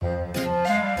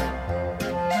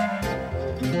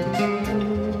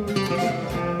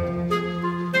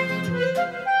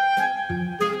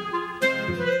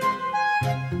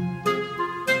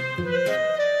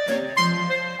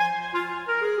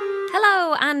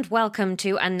and welcome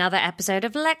to another episode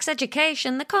of Lex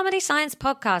Education, the comedy science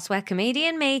podcast where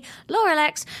comedian me, Laura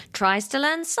Lex, tries to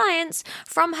learn science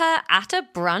from her at a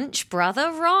brunch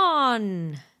brother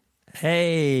Ron.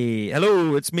 Hey,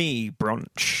 hello, it's me,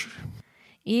 Brunch.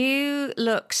 You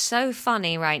look so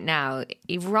funny right now.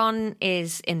 Ron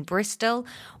is in Bristol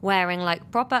wearing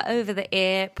like proper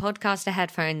over-the-ear podcaster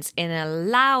headphones in a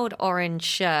loud orange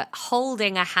shirt,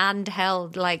 holding a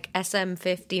handheld like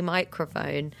SM50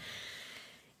 microphone.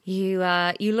 You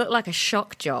look like a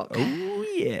shock jock. Oh,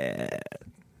 yeah.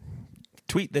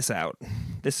 Tweet this out.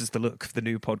 This is the look of the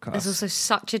new podcast. There's also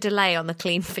such a delay on the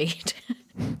clean feed.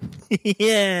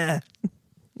 Yeah,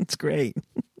 it's great.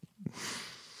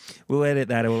 We'll edit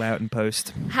that all out in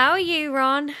post. How are you,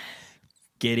 Ron?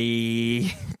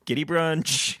 Giddy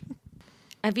brunch.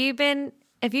 Have you been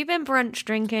brunch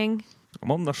drinking?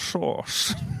 I'm on the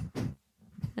sauce.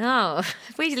 Oh,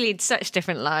 we lead such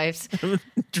different lives. I'm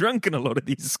drunk in a lot of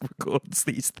these records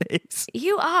these days.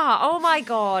 You are. Oh my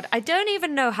God. I don't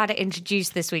even know how to introduce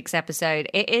this week's episode.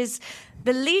 It is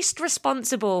the least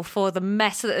responsible for the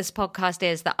mess that this podcast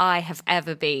is that I have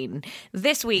ever been.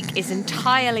 This week is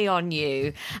entirely on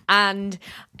you. And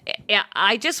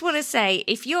I just want to say,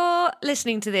 if you're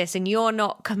listening to this and you're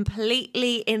not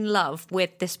completely in love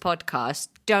with this podcast,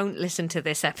 don't listen to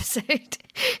this episode.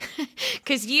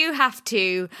 Because you have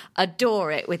to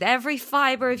adore it with every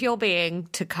fibre of your being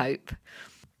to cope.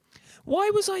 Why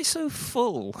was I so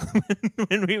full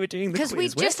when we were doing the quiz?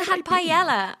 Because we just had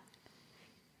paella.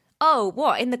 Oh,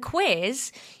 what? In the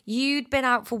quiz, you'd been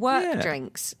out for work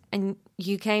drinks and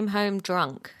you came home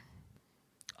drunk.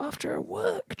 After a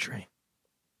work drink?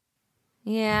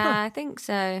 Yeah, I think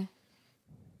so.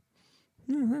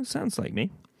 That sounds like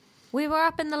me. We were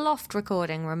up in the loft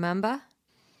recording, remember?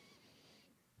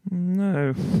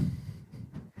 No.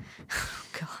 Oh,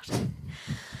 God.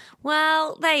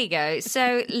 Well, there you go.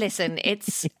 So, listen, I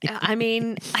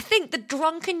think the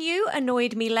drunken you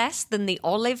annoyed me less than the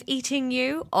olive eating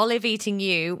you. Olive eating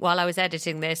you, while I was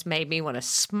editing this, made me want to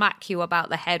smack you about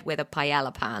the head with a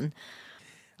paella pan.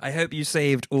 I hope you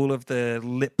saved all of the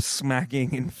lip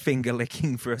smacking and finger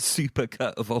licking for a super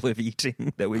cut of olive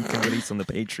eating that we can release on the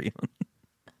Patreon.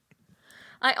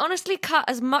 I honestly cut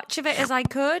as much of it as I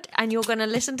could, and you're going to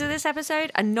listen to this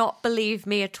episode and not believe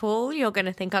me at all. You're going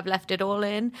to think I've left it all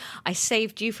in. I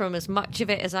saved you from as much of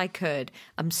it as I could.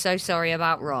 I'm so sorry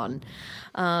about Ron.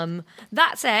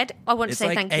 That said, I want to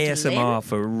say thank you to Lynn. It's like ASMR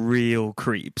for real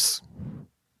creeps.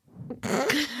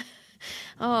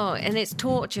 Oh, and it's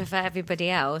torture for everybody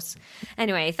else.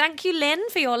 Anyway, thank you, Lynn,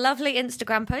 for your lovely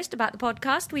Instagram post about the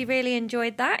podcast. We really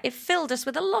enjoyed that. It filled us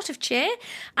with a lot of cheer.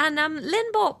 And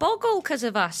Lynn bought Boggle because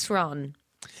of us, Ron.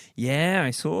 Yeah, I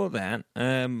saw that.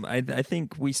 I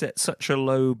think we set such a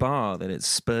low bar that it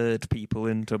spurred people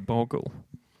into Boggle.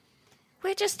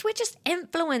 We're just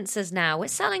influencers now. We're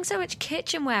selling so much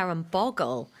kitchenware on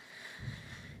Boggle.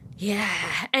 Yeah.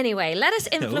 Anyway, let us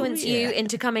influence you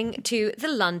into coming to the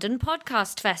London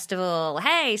Podcast Festival.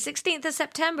 Hey, 16th of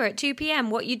September at 2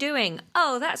 p.m. What you doing?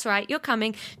 Oh, that's right. You're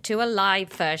coming to a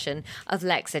live version of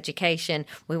Lex Education.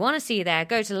 We want to see you there.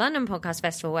 Go to London Podcast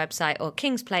Festival website or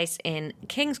King's Place in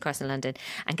King's Cross in London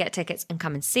and get tickets and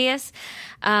come and see us.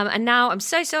 And now I'm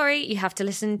so sorry you have to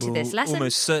listen to this lesson. We'll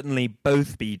almost certainly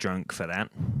both be drunk for that.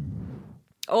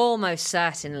 Almost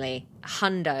certainly.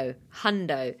 Hundo.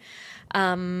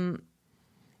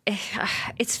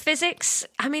 It's physics.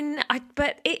 I mean,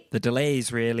 the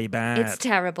delay's really bad. It's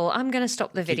terrible. I'm going to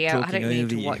stop the video. I don't need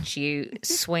to watch you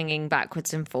swinging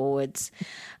backwards and forwards.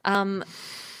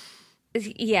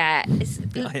 Yeah.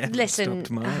 Listen.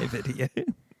 Stopped my video.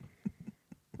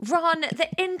 Ron, the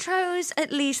intros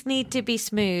at least need to be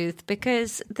smooth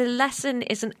because the lesson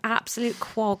is an absolute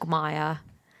quagmire.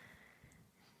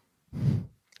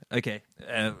 Okay.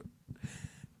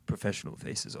 Professional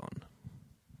faces on.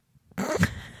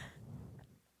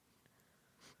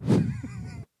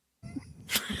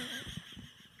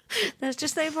 There's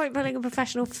just no point putting a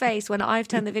professional face when I've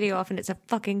turned the video off and it's a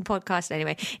fucking podcast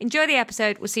anyway. Enjoy the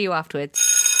episode. We'll see you afterwards.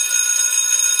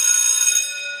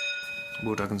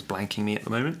 Will Duggan's blanking me at the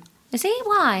moment. Is he?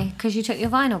 Why? Because you took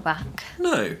your vinyl back?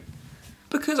 No.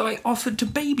 Because I offered to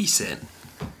babysit.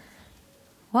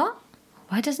 What?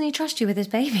 Why doesn't he trust you with his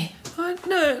baby? I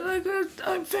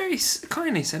very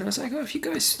kindly said, I was like, if you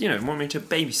guys, want me to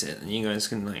babysit, and you guys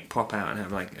can, pop out and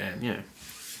have,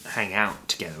 hang out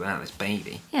together without this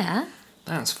baby. Yeah.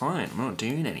 That's fine. I'm not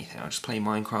doing anything. I'll just play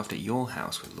Minecraft at your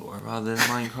house with Laura rather than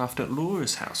Minecraft at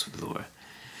Laura's house with Laura.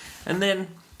 And then,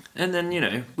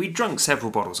 we drunk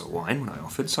several bottles of wine when I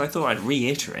offered, so I thought I'd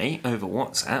reiterate over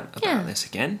WhatsApp about this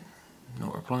again.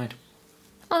 Not replied.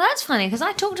 Oh, that's funny, because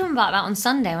I talked to him about that on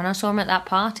Sunday when I saw him at that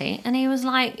party, and he was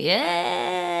like,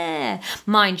 yeah.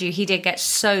 Mind you, he did get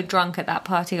so drunk at that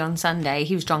party on Sunday.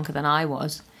 He was drunker than I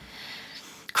was.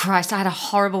 Christ, I had a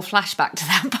horrible flashback to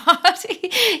that party.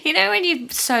 You know, when you're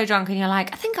so drunk and you're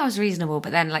like, I think I was reasonable,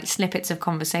 but then like snippets of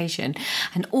conversation.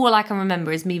 And all I can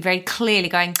remember is me very clearly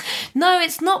going, no,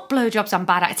 it's not blowjobs I'm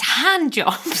bad at, it's hand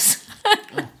jobs.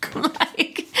 Oh, God.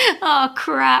 Like, oh,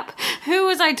 crap. Who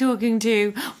was I talking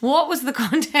to? What was the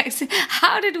context?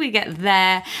 How did we get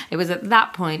there? It was at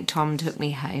that point Tom took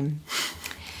me home.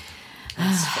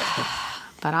 That's fair.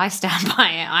 But I stand by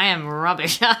it. I am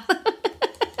rubbish at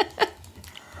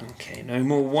Okay, no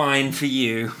more wine for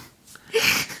you.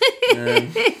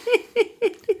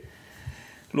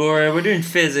 Laura, we're doing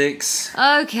physics.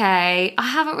 Okay, I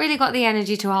haven't really got the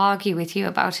energy to argue with you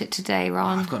about it today,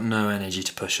 Ron. I've got no energy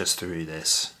to push us through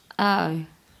this. Oh.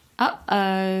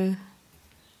 Uh-oh.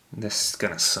 This is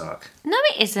gonna suck. No,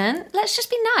 it isn't. Let's just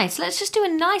be nice. Let's just do a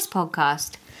nice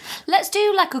podcast. Let's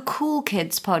do like a cool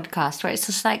kids podcast where it's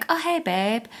just like, oh, hey,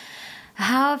 babe.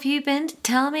 How have you been?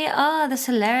 Tell me, this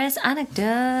hilarious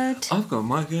anecdote. I've got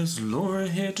my guest Laura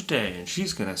here today, and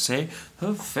she's going to say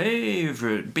her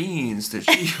favourite beans that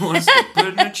she wants to put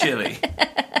in a chili.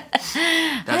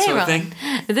 That sort of thing.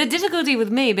 The difficulty with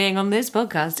me being on this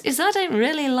podcast is I don't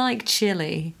really like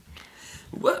chili.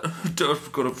 Well,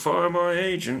 I've got to fire my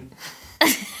agent.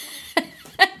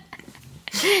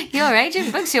 Your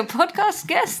agent books your podcast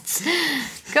guests?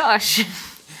 Gosh.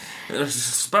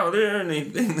 It's about the only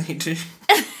thing they do.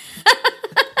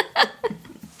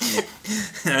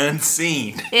 And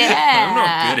scene. Yeah. I'm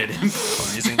not good at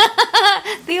improvising.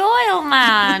 The oil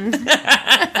man.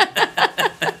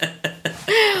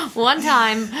 One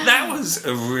time... That was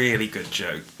a really good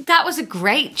joke. That was a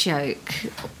great joke.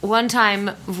 One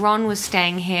time, Ron was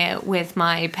staying here with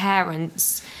my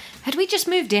parents. Had we just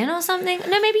moved in or something?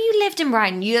 No, maybe you lived in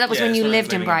Brighton. That was when you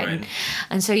lived in Brighton.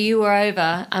 And so you were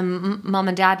over, and Mum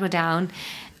and Dad were down.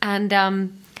 And I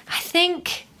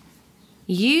think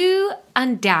you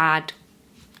and Dad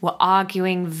were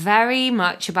arguing very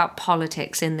much about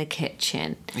politics in the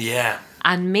kitchen. Yeah.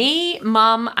 And me,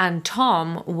 Mum, and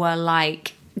Tom were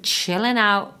like chilling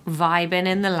out, vibing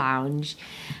in the lounge.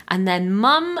 And then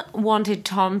Mum wanted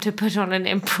Tom to put on an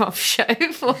improv show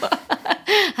for her.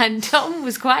 And Tom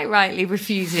was quite rightly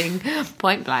refusing,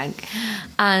 point blank.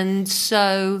 And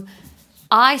so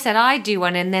I said I'd do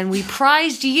one, and then we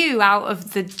prized you out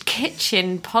of the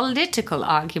kitchen political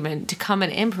argument to come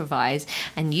and improvise,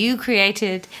 and you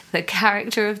created the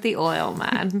character of the oil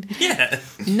man. Yeah.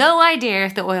 No idea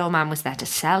if the oil man was there to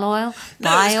sell oil,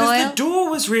 buy oil. oil. The door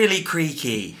was really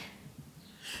creaky.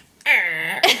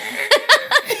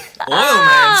 Oil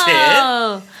man's here.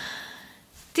 Oh.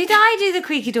 Did I do the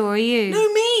creaky door or you?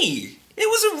 No, me. It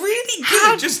was a really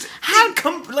good,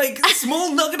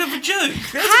 small nugget of a joke.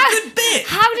 That's a good bit.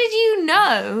 How did you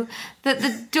know that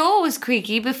the door was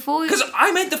creaky before? Because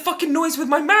I made the fucking noise with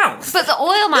my mouth. But the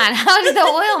oil man, how did the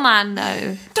oil man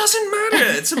know? Doesn't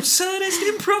matter. It's absurdist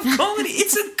improv comedy.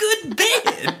 It's a good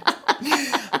bit.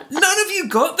 None of you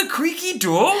got the creaky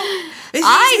door? He's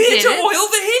here to oil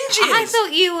the hinges. I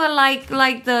thought you were like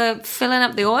the filling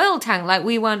up the oil tank, like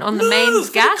we weren't on the mains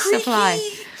gas supply.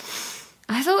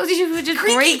 I thought you were just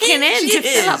breaking in to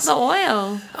fill up the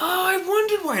oil. Oh, I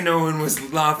wondered why no one was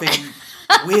laughing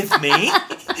with me.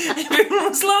 Everyone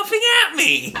was laughing at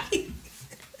me.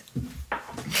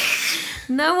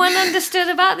 No one understood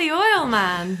about the oil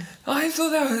man. I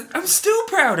thought I'm still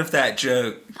proud of that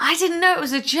joke. I didn't know it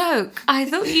was a joke. I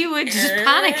thought you were just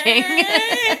panicking.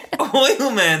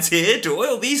 Oil man's here to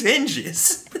oil these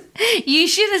hinges. You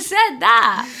should have said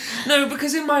that. No,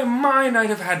 because in my mind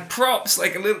I'd have had props,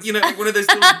 like a little, like one of those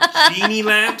little genie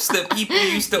lamps that people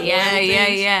used to oil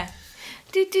things. Yeah.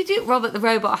 Robert the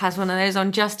Robot has one of those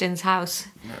on Justin's house.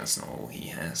 No, that's not all he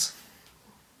has.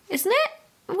 Isn't it?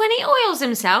 When he oils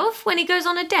himself, when he goes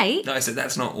on a date? No, I said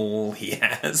that's not all he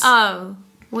has. Oh,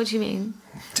 what do you mean?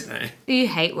 I don't know. You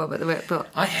hate Robert the Robot.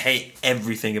 I hate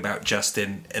everything about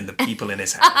Justin and the people in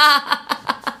his house.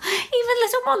 Even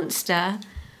Little Monster.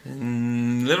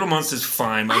 Little Monster's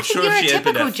fine, but I'm sure if she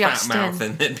opened her fat mouth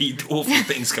and there'd be awful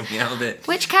things coming out of it.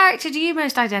 Which character do you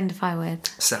most identify with?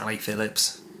 Sally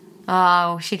Phillips.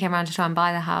 Oh, she came around to try and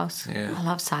buy the house. Yeah. I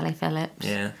love Sally Phillips.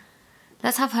 Yeah.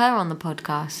 Let's have her on the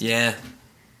podcast. Yeah.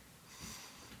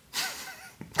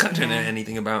 I don't know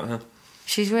anything about her.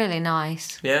 She's really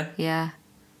nice. Yeah? Yeah.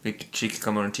 She could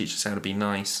come on and teach us how to be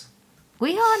nice.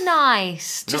 We are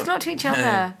nice, just not to each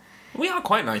other. We are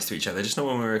quite nice to each other, just not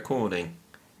when we're recording.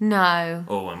 No.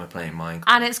 Or when we're playing Minecraft.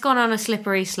 And it's gone on a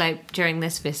slippery slope during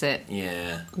this visit.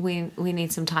 Yeah. We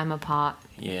need some time apart.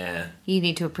 Yeah. You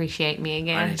need to appreciate me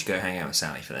again. I need to go hang out with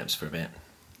Sally Phillips for a bit.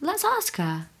 Let's ask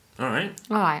her. Alright.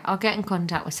 Alright, I'll get in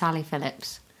contact with Sally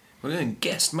Phillips. We're going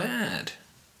guest mad.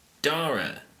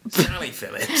 Dara. Sally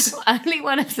Phillips. Only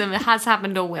one of them has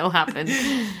happened or will happen.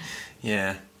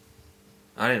 Yeah.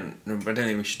 I don't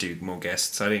think we should do more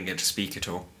guests. I didn't get to speak at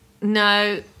all.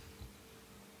 No.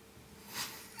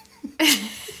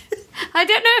 I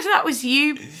don't know if that was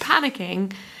you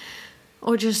panicking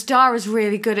or just Dara's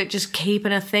really good at just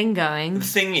keeping a thing going. The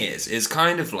thing is, it's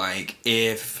kind of like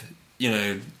if,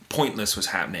 Pointless was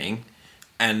happening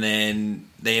and then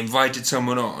they invited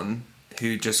someone on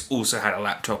who just also had a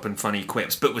laptop and funny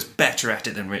quips but was better at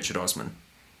it than Richard Osman.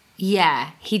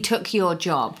 Yeah, he took your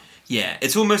job. Yeah,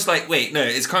 it's almost like,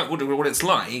 it's kind of what it's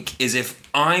like is if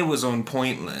I was on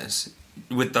Pointless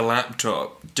with the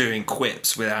laptop doing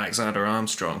quips with Alexander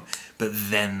Armstrong, but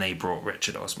then they brought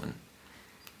Richard Osman.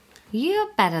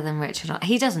 You're better than Richard.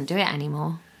 He doesn't do it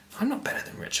anymore. I'm not better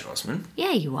than Richard Osman.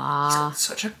 Yeah, you are. He's got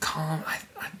such a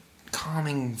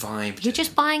calming vibe. You're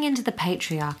just buying into the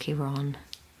patriarchy, Ron.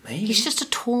 Maybe. He's just a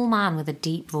tall man with a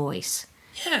deep voice.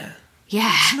 Yeah.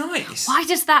 Yeah. It's nice. Why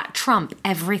does that trump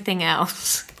everything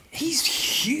else? He's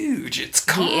huge. It's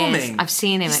calming. He is. I've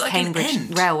seen him He's at like an Cambridge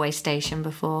ant. railway station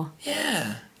before.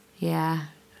 Yeah. Yeah.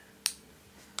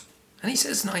 And he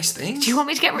says nice things. Do you want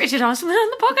me to get Richard Osman on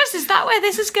the podcast? Is that where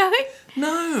this is going?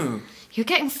 No. You're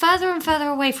getting further and further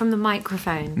away from the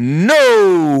microphone.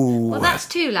 No. Well, that's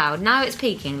too loud. Now it's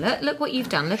peaking. Look what you've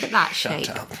done. Look at that shape.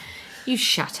 Shut up. You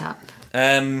shut up.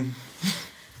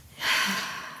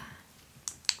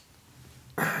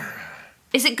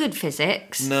 Is it good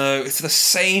physics? No, it's the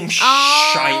same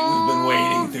shite we've been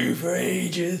wading through for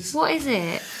ages. What is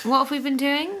it? What have we been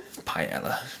doing?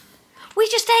 Paella. We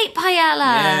just ate paella.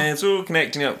 Yeah, it's all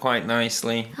connecting up quite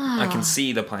nicely. I can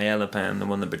see the paella pan, the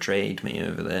one that betrayed me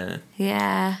over there.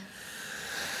 Yeah.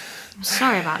 I'm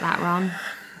sorry about that, Ron.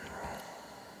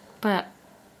 But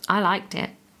I liked it.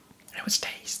 It was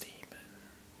tasty,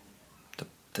 but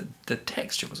the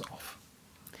texture was off.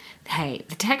 Hey,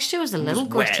 the texture was a little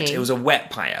gritty. Wet. It was a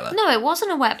wet paella. No, it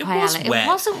wasn't a wet paella. It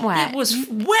wasn't wet. It was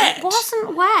wet. It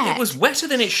wasn't wet. It was wetter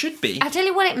than it should be. I tell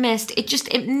you what it missed.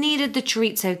 It needed the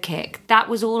chorizo kick. That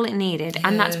was all it needed.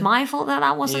 And that's my fault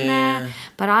that wasn't there.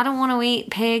 But I don't want to eat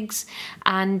pigs.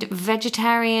 And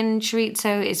vegetarian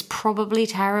chorizo is probably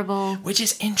terrible. Which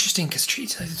is interesting because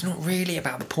chorizo is not really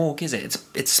about the pork, is it?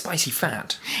 It's spicy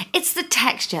fat. It's the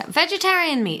texture.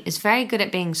 Vegetarian meat is very good at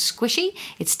being squishy.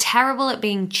 It's terrible at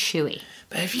being chewy.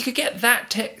 But if you could get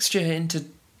that texture into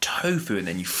tofu and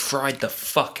then you fried the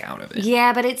fuck out of it.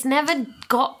 Yeah, but it's never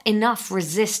got enough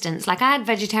resistance. Like I had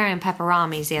vegetarian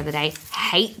pepperonis the other day.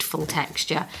 Hateful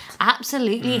texture.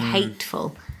 Absolutely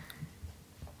hateful.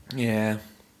 Yeah.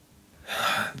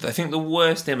 I think the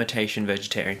worst imitation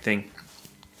vegetarian thing,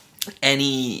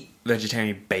 any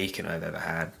vegetarian bacon I've ever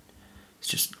had, is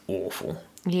just awful.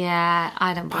 Yeah,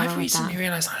 I don't bother I've with that. recently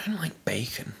realised I don't like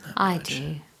bacon that I much.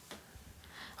 do.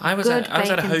 I was at a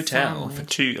bacon hotel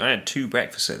sandwich. I had 2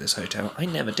 breakfasts at this hotel. I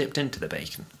never dipped into the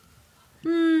bacon.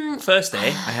 First day,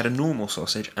 I had a normal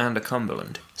sausage and a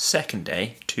Cumberland. Second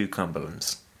day, 2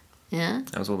 Cumberlands. Yeah?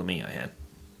 That was all the meat I had.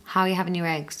 How are you having your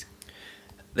eggs?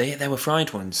 They were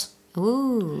fried ones.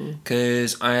 Ooh.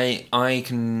 Because I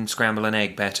can scramble an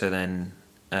egg better than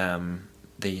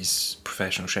these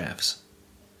professional chefs.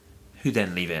 Who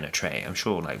then leave it in a tray. I'm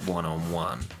sure like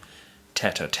one-on-one,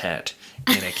 tete-a-tete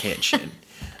in a kitchen.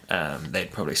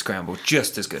 They'd probably scramble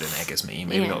just as good an egg as me,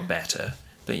 maybe not better.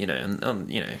 But,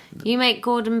 You make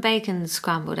Gordon Bacon's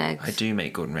scrambled eggs. I do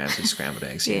make Gordon Ramsay's scrambled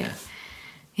eggs, Yeah.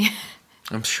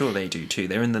 I'm sure they do too.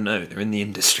 They're in the know. They're in the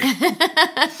industry.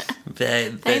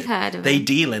 They've heard of They it.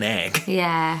 deal in egg.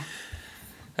 Yeah.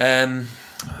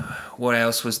 What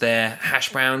else was there?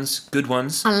 Hash browns, good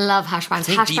ones. I love hash browns.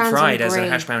 I think deep fried as a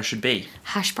hash brown should be.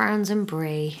 Hash browns and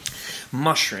brie.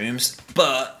 Mushrooms,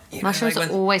 but... Mushrooms are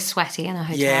always sweaty in a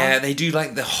hotel. Yeah, they do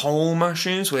like the whole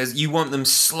mushrooms, whereas you want them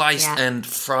sliced and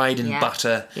fried in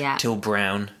butter till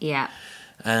brown. Yeah.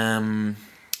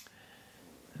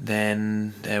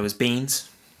 Then there was beans.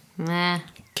 Nah.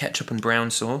 Ketchup and brown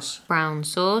sauce. Brown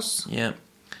sauce. Yeah.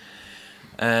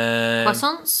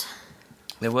 Croissants.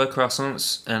 There were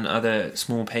croissants and other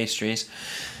small pastries.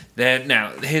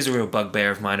 Now, here's a real bugbear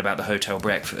of mine about the hotel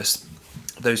breakfast.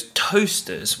 Those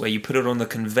toasters where you put it on the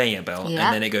conveyor belt and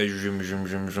then it goes zoom, zoom,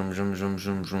 zoom, zoom, zoom, zoom,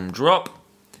 zoom, zoom, drop.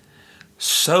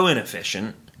 So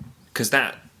inefficient because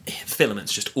that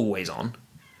filament's just always on.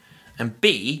 And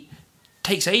B,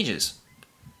 takes ages.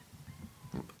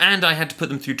 And I had to put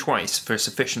them through twice for a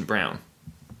sufficient brown.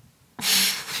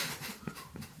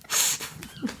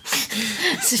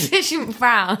 Sufficient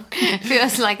brown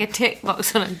feels like a tick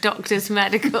box on a doctor's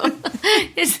medical.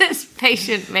 Is this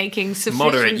patient making sufficient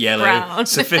Moderate yellow, brown?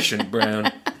 sufficient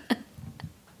brown.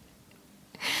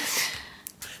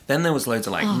 Then there was loads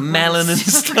of melon and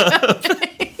stuff.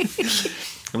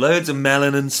 Loads of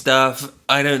melon and stuff.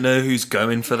 I don't know who's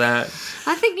going for that.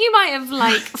 I think you might have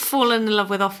fallen in love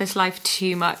with office life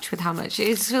too much with how much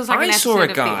it feels like an episode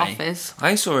of The Office.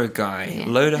 I saw a guy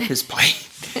load up his plate.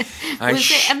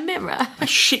 Was it a mirror? I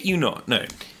shit you not. No.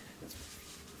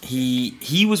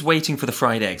 He was waiting for the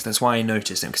fried eggs. That's why I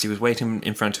noticed him, because he was waiting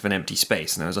in front of an empty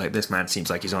space, and I was like, this man seems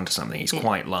like he's onto something. He's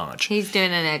quite large. He's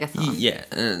doing an eggathon. Yeah,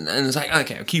 and it's like,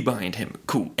 okay, I'll queue behind him.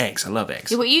 Cool, eggs. I love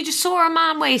eggs. Yeah, well, you just saw a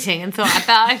man waiting and thought, I bet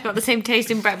I've got the same taste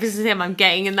in breakfast as him. I'm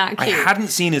getting in that queue. I hadn't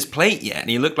seen his plate yet, and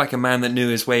he looked like a man that knew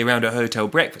his way around a hotel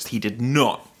breakfast. He did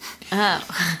not.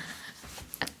 Oh.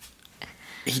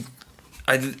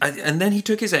 And then he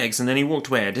took his eggs and then he walked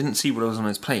away. I didn't see what was on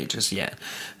his plate just yet.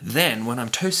 Then when I'm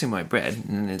toasting my bread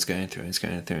and it's going through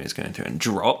and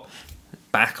drop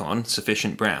back on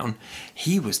sufficient brown,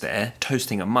 he was there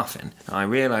toasting a muffin. And I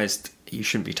realised you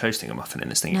shouldn't be toasting a muffin in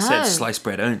this thing. It said sliced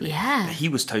bread only. Yeah. But he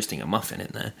was toasting a muffin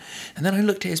in there. And then I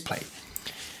looked at his plate.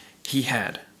 He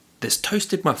had this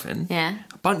toasted muffin,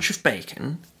 a bunch of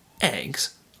bacon,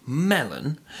 eggs,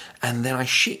 melon, and then I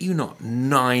shit you not,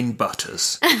 9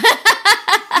 butters.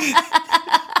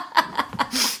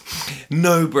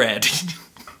 No bread.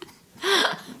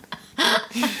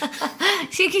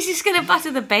 See, he's just going to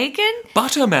butter the bacon?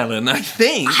 Buttermelon, I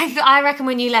think. I reckon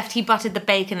when you left, he buttered the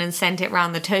bacon and sent it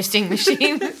round the toasting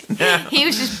machine. No. He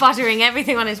was just buttering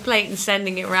everything on his plate and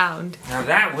sending it round. Now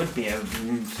that would be a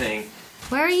thing.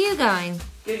 Where are you going?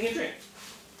 Getting a drink.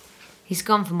 He's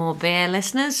gone for more beer,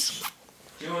 listeners.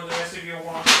 Do you want the rest of your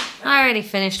wine? I already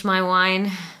finished my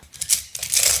wine.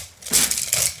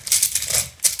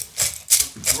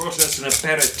 Brought us an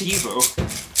aperitivo.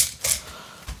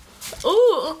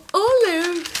 Oh,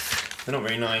 olives. They're not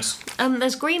very nice.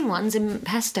 There's green ones in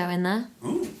pesto in there.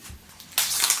 Ooh.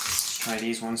 Let's try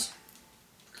these ones.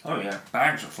 Oh yeah,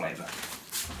 bags of flavour.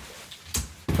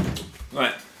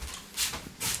 Right.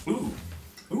 Ooh.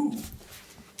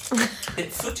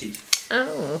 Bit footy.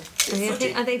 Oh.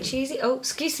 Are they cheesy? Oh,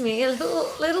 excuse me, a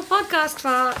little podcast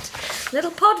fart.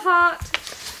 Little pod fart.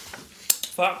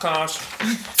 Fartcast.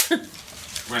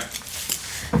 Right.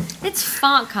 It's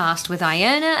Fartcast with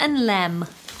Iona and Lem.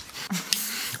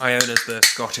 Iona's the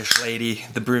Scottish lady,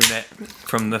 the brunette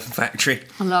from the factory.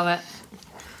 I love it.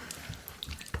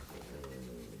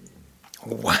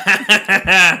 Wow!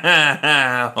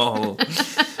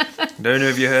 Don't know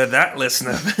if you heard that,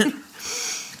 listener.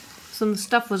 Some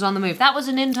stuff was on the move. That was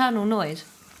an internal noise.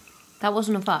 That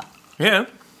wasn't a fart. Yeah,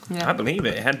 I believe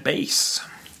it. It had bass.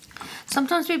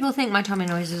 Sometimes people think my tummy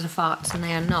noises are farts, and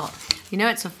they are not. You know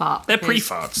it's a fart. They're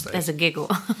pre-farts, though. There's a giggle.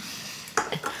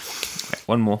 Right,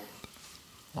 one more.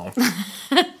 Oh.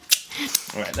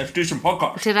 Alright, let's do some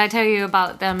podcast. Did I tell you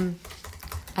about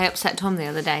I upset Tom the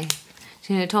other day?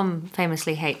 So, you know, Tom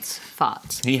famously hates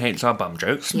farts. He hates our bum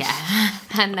jokes. Yeah.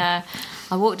 And I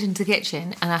walked into the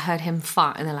kitchen and I heard him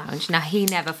fart in the lounge. Now, he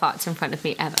never farts in front of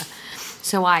me ever.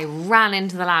 So I ran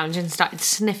into the lounge and started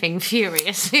sniffing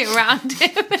furiously around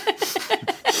him.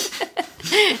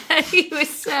 And he was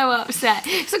so upset.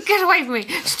 So get away from me.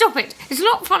 Stop it. It's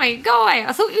not funny. Go away.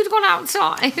 I thought you'd gone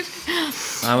outside.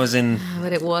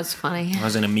 But it was funny. I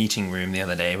was in a meeting room the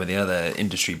other day with the other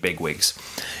industry bigwigs.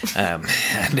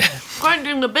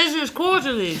 Grinding the business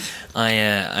quarterlies.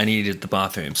 I needed the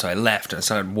bathroom, so I left and I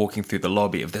started walking through the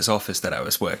lobby of this office that I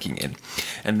was working in.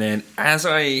 And then as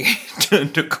I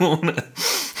turned a corner,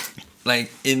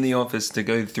 in the office to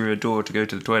go through a door to go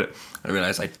to the toilet, I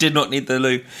realised I did not need the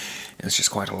loo. It was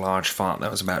just quite a large fart that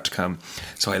was about to come.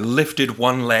 So I lifted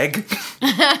one leg,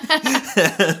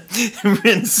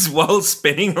 rinsed while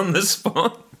spinning on the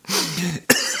spot.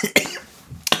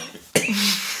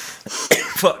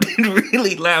 Farted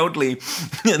really loudly,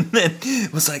 and then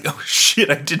was like, oh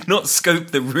shit, I did not scope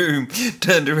the room,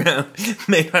 turned around,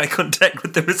 made eye contact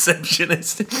with the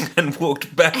receptionist, and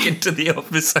walked back into the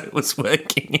office I was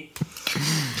working in.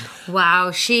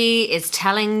 Wow, she is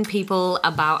telling people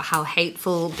about how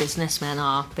hateful businessmen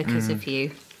are because of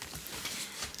you.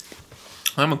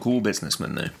 I'm a cool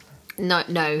businessman, though.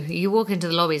 No, you walk into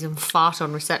the lobbies and fart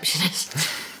on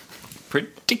receptionists.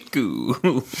 Pretty cool.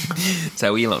 That's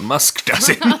how Elon Musk does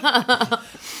it.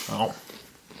 Oh.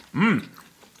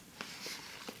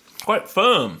 Quite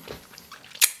firm.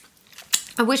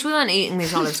 I wish we weren't eating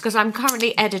these olives because I'm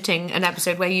currently editing an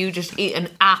episode where you just eat an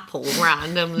apple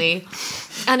randomly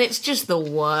and it's just the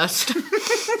worst.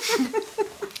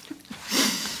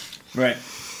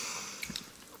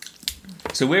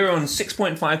 So we're on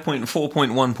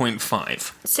 6.5.4.1.5.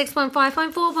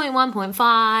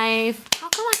 6.5.4.1.5. How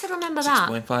come I could remember that?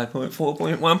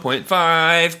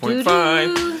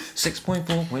 6.5.4.1.5.5.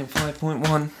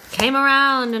 6.4.5.1. Came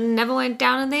around and never went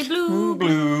down and they blew.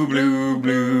 Blue, blue, blue,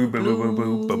 blue,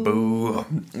 blue, blue, blue.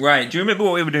 Right, do you remember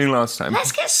what we were doing last time?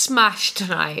 Let's get smashed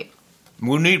tonight.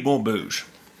 We'll need more booze.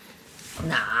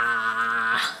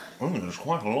 Nah. Oh, there's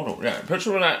quite a lot of that. Put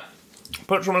some of that.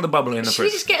 Put some of the bubbly in the Should we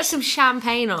fridge. just get some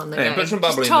champagne on the go? Put some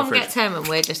bubbly Tom in the fridge. gets home and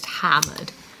we're just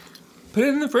hammered. Put it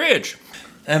in the fridge.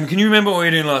 Can you remember what we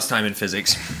were doing last time in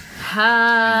physics?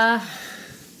 Oh,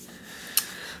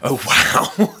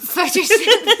 wow.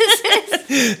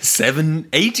 Photosynthesis.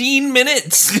 18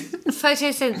 minutes.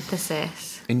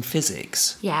 Photosynthesis. In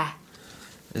physics. Yeah.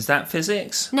 Is that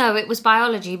physics? No, it was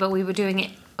biology, but we were doing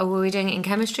it... Or were we doing it in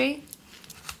chemistry?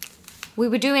 We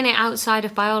were doing it outside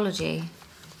of biology.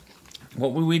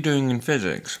 What were we doing in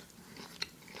physics?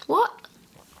 What?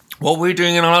 What were we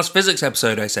doing in our last physics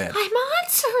episode, I said? I'm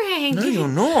answering. No, you're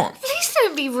not. Please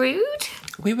don't be rude.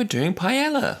 We were doing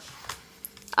paella.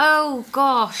 Oh,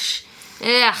 gosh.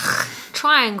 Ugh.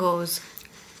 Triangles.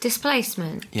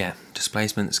 Displacement. Yeah,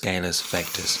 displacement, scalars,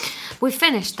 vectors. We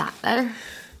finised that, though.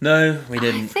 No, we I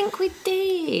didn't. think we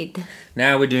did.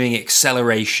 Now we're doing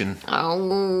acceleration. Oh.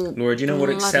 Laura, do you know what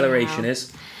bloody acceleration hell.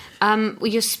 is? Well,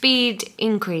 your speed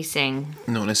increasing.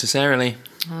 Not necessarily.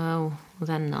 Oh, well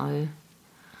then no.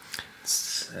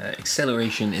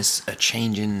 Acceleration is a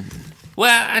change in...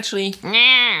 Well, actually...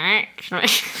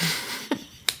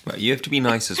 Well, you have to be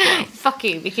nice as well. Fuck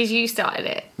you, because you started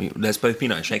it. Let's both be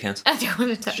nice. Shake hands. I don't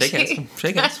want to touch Shake you. hands.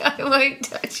 Shake hands. I won't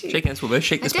touch you. Shake hands. We'll both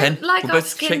shake this I pen. don't like We'll our both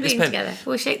skin shake this being pen. together.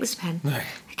 We'll shake this pen. No.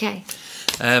 Okay.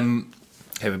 Okay,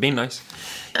 we're being nice.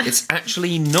 It's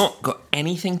actually not got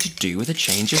anything to do with a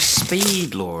change of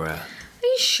speed, Laura. Are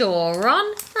you sure,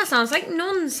 Ron? That sounds like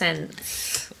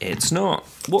nonsense. It's not.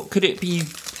 What could it be?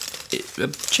 A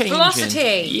change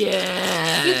Velocity.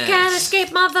 Yeah. You can't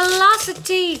escape my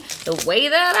velocity. The way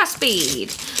that I speed.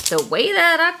 The way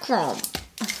that I crump.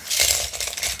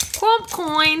 Crump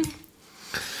coin.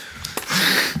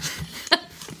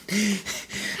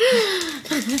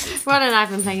 Ron and I have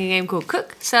been playing a game called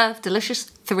Cook, Serve, Delicious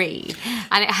 3.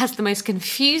 And it has the most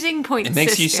confusing point It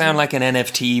makes system. you sound like an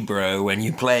NFT bro when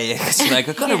you play it. It's like,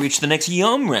 I've got to reach the next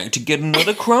yum rack to get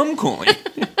another crumb coin.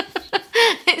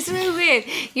 It's so weird.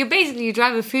 You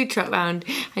drive a food truck around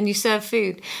and you serve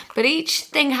food, but each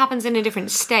thing happens in a different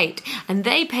state, and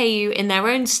they pay you in their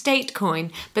own state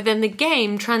coin, but then the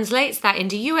game translates that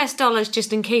into US dollars,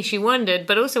 just in case you wondered,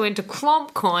 but also into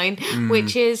cromp coin,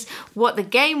 which is what the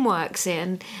game works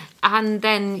in. And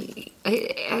then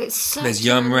it's such There's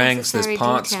yum ranks, there's unnecessary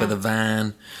parts detail. for the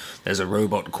van, there's a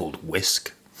robot called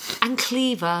Whisk. And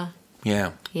cleaver.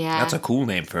 Yeah. Yeah. That's a cool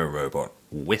name for a robot.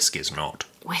 Whisk is not.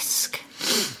 Whisk.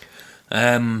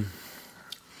 And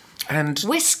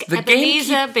Whisk the game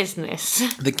Ebenezer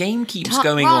business. the game keeps Ron,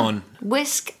 going on.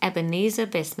 Whisk Ebenezer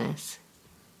business.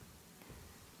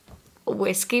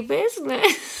 Whiskey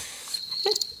business.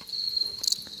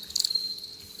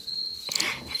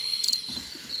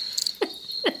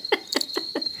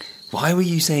 Why were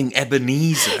you saying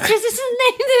Ebenezer? Because it's the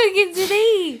name that begins with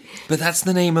E. But that's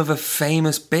the name of a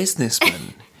famous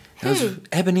businessman. That was Who?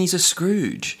 Ebenezer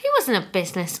Scrooge. He wasn't a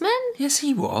businessman. Yes,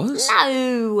 he was.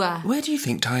 No. Where do you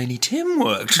think Tiny Tim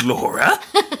works, Laura?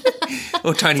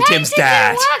 Or Tiny Tim's Tim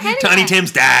dad? didn't work anywhere. Tiny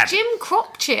Tim's dad. Jim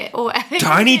Cropchit or whatever.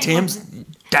 Tiny Tim's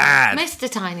dad. Mr.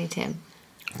 Tiny Tim.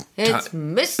 It's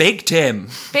Mr. Big Tim.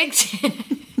 Big Tim.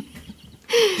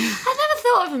 I never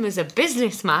thought of him as a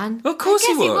businessman. Of course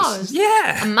I guess he was. A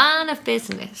Yeah. man of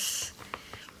business.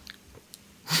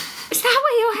 Is that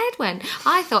where your head went?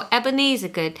 I thought Ebenezer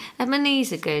good.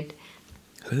 Ebenezer good.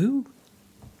 Who?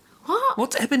 What?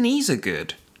 What's Ebenezer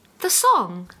good? The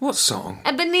song. What song?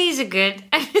 Ebenezer good.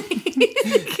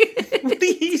 Ebenezer good. What are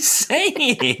you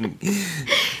saying?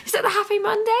 Is that the Happy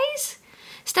Mondays?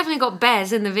 It's definitely got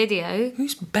Bez in the video.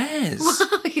 Who's Bez?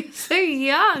 Oh, you're so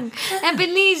young.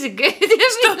 Ebenezer good.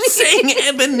 Stop saying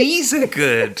Ebenezer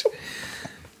good.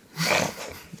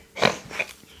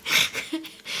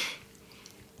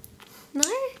 No?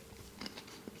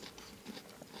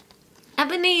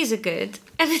 Ebenezer good.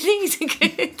 Ebenezer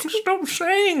good. Stop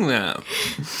saying that.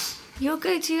 Your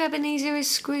go-to Ebenezer is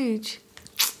Scrooge.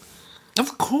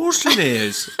 Of course it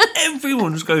is.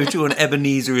 Everyone's go-to on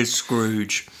Ebenezer is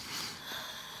Scrooge.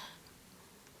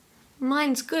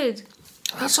 Mine's good.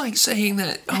 That's like saying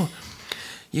that. Oh,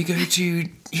 you go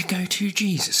to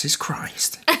Jesus is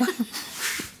Christ.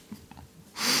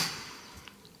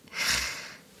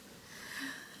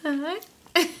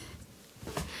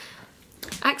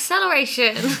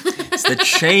 Acceleration. It's the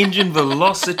change in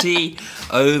velocity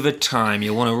over time.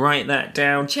 You want to write that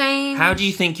down? Change. How do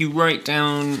you think you write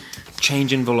down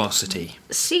change in velocity?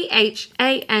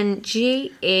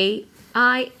 CHANGEINVELOCITY.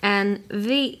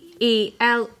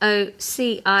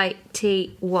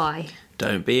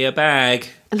 Don't be a bag.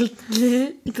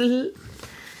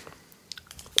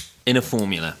 In a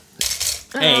formula.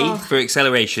 A for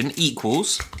acceleration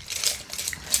equals...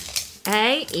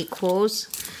 A equals...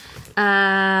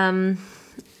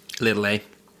 Little a.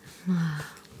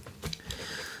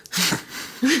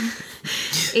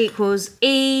 equals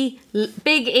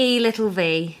big E, little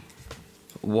v.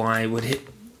 Why would it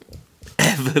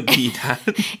ever be that?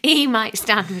 E might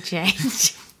stand for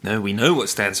change. No, we know what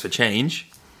stands for change.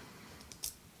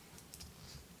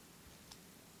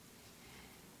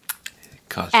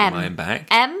 Cast your mind back.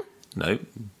 M? No.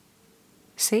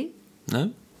 C?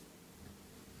 No.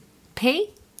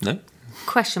 P? No.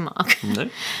 Question mark. No.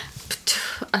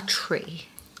 A tree.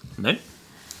 No.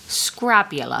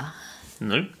 Scrabula.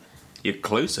 No. You're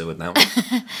closer with that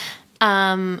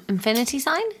one. Infinity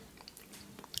sign?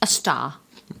 A star.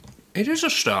 It is a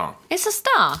star. It's a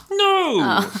star. No.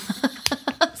 Oh.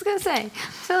 I was going to say, I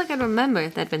feel like I'd remember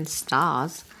if there'd been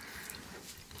stars.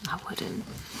 I wouldn't.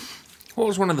 What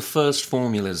was one of the first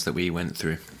formulas that we went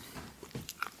through?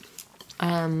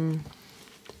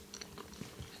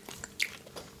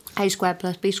 A squared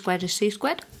plus B squared is C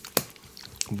squared.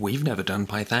 We've never done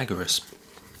Pythagoras.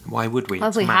 Why would we? Well,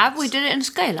 if we maths. have, we did it in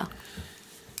scalar.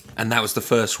 And that was the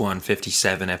first one,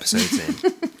 57 episodes in.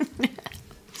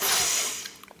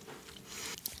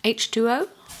 H2O?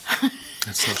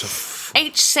 That's not a...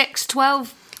 H6,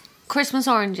 12 Christmas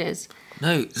oranges.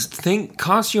 No,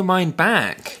 cast your mind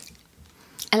back.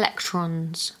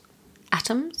 Electrons.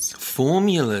 Atoms.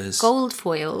 Formulas. Gold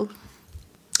foil.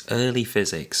 Early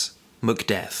physics.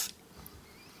 Macbeth.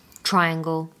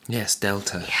 Triangle. Yes,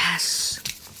 delta. Yes.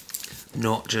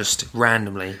 Not just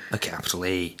randomly a capital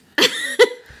E.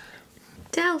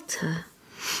 Delta.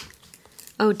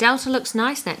 Oh, delta looks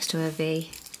nice next to a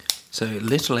V. So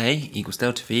little a equals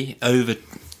delta V over,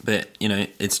 but,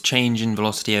 it's change in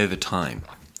velocity over time.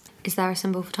 Is there a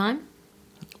symbol for time?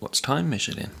 What's time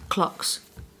measured in? Clocks.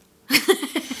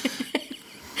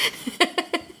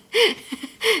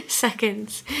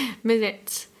 Seconds.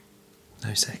 Minutes.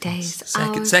 No seconds. Days,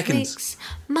 Seconds. weeks,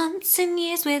 months and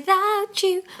years without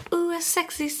you. Ooh, a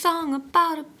sexy song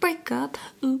about a breakup.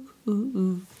 Ooh, ooh,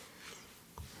 ooh.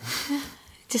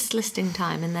 Just listing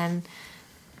time, and then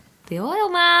the oil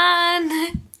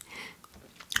man.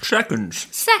 Seconds.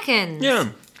 Seconds. Yeah.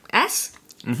 S?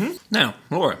 Mm-hmm. Now,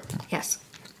 Laura. Yes.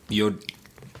 You're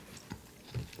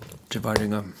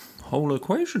dividing a whole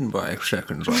equation by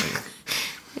seconds, are you?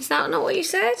 Is that not what you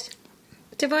said?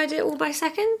 Divide it all by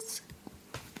seconds?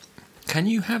 Can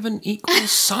you have an equal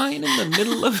sign in the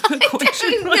middle of an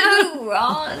equation? I don't know,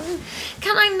 Ron.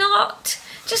 Can I not?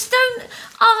 Just don't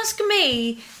ask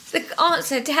me the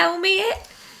answer. Tell me it.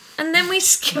 And then we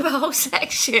skip a whole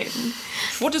section.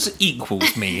 What does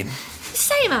equals mean?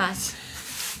 Same as.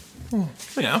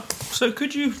 Yeah. So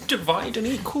could you divide an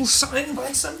equal sign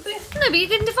by something? No, but you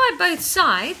can divide both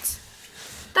sides.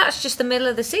 That's just the middle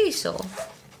of the seesaw.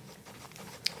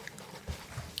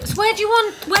 So where do you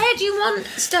want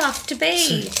stuff to be?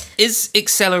 So is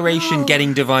acceleration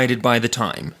getting divided by the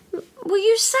time? Well,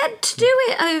 you said to do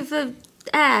it over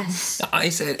S. I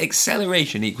said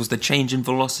acceleration equals the change in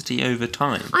velocity over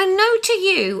time. I know to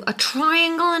you a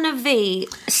triangle and a V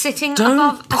sitting Don't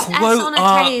above an S quote on a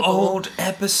our table old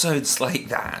episodes like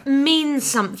that. means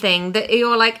something that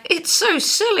you're like, it's so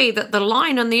silly that the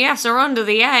line and the S are under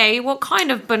the A. What kind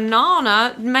of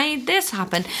banana made this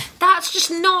happen?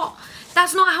 That's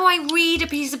not how I read a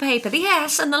piece of paper. The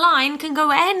S and the line can go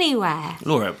anywhere.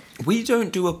 Laura, we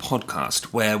don't do a podcast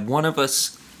where one of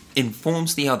us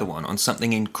informs the other one on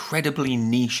something incredibly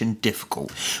niche and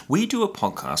difficult. We do a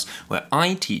podcast where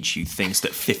I teach you things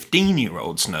that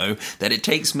 15-year-olds know that it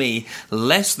takes me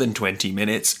less than 20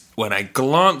 minutes when I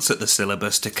glance at the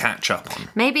syllabus to catch up on.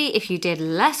 Maybe if you did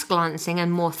less glancing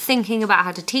and more thinking about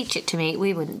how to teach it to me,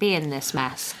 we wouldn't be in this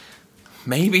mess.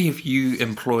 Maybe if you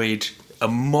employed a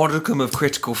modicum of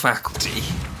critical faculty.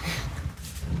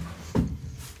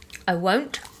 I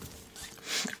won't.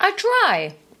 I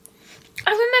try. I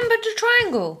remembered a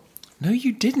triangle. No,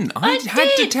 you didn't. I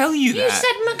had to tell you that. You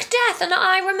said Macbeth and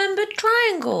I remembered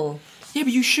triangle. Yeah,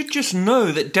 but you should just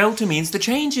know that delta means the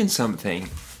change in something.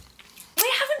 We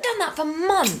haven't done that for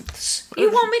months.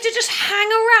 You want me to just hang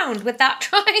around with that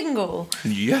triangle?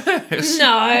 Yes.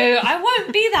 No, I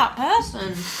won't be that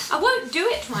person. I won't do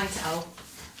it to myself.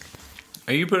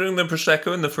 Are you putting the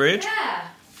Prosecco in the fridge? Yeah.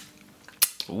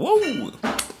 Whoa.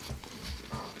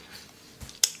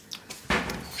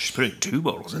 She's putting 2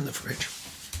 bottles in the fridge.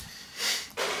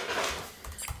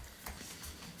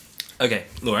 Okay,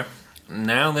 Laura.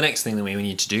 Now the next thing that we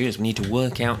need to do is we need to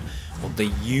work out what the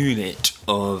unit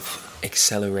of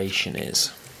acceleration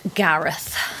is.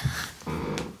 Gareth.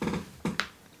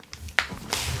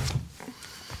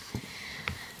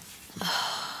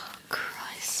 Oh,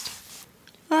 Christ.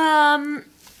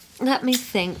 Let me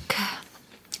think.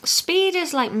 Speed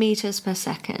is like meters per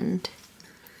second.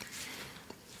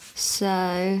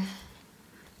 So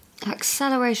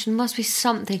acceleration must be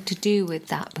something to do with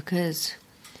that, because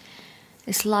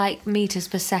it's like meters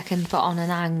per second but on an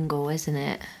angle, isn't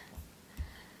it?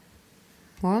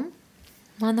 What? Am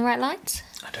I on the right lines?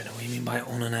 I don't know what you mean by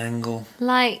on an angle.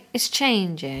 Like, it's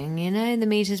changing, you know? The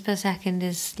meters per second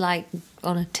is like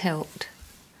on a tilt.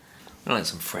 I'd like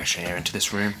some fresh air into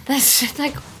this room. There's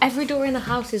like every door in the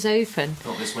house is open.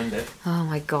 Not this window. Oh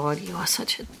my god, you are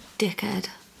such a dickhead.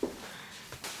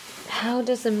 How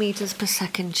does the meters per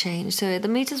second change? So the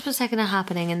meters per second are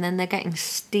happening and then they're getting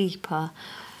steeper.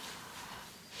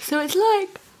 So it's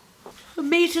like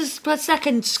meters per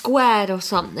second squared or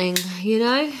something, you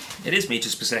know? It is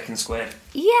meters per second squared.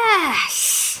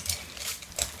 Yes!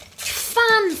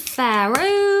 Fanfare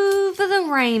over the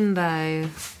rainbow.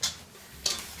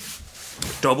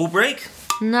 Double break?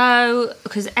 No,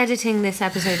 because editing this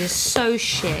episode is so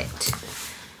shit.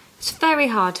 It's very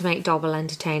hard to make double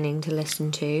entertaining to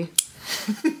listen to.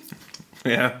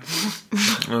 Yeah.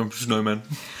 Snowman.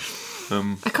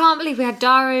 I can't believe we had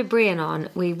Dara O'Brien on.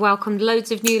 We welcomed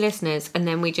loads of new listeners and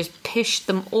then we just pished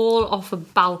them all off a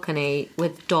balcony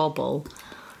with Dobble.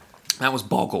 That was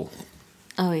Boggle.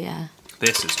 Oh, yeah.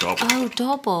 This is Dobble. Oh,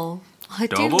 Dobble. I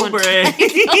did Double want break.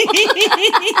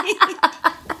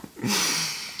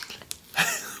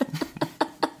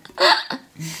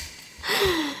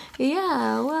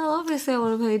 Yeah, well, obviously I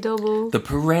want to play Dobble. The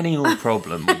perennial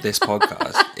problem with this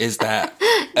podcast is that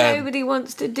Nobody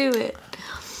wants to do it.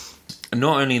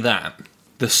 not only that,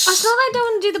 It's not that I don't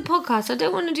want to do the podcast. I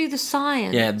don't want to do the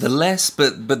science. yeah, the less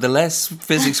the less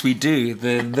physics we do,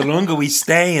 the longer we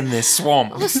stay in this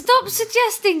swamp. Well, stop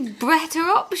suggesting better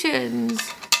options.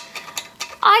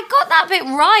 I got that bit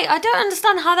right. I don't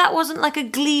understand how that wasn't like a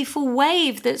gleeful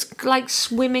wave that's like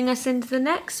swimming us into the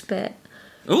next bit.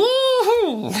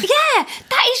 Ooh! Yeah,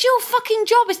 that is your fucking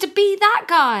job, is to be that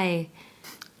guy.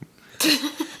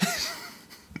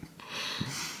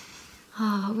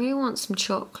 Oh, I really want some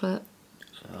chocolate.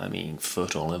 I mean,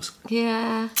 foot olives.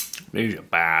 Yeah. These are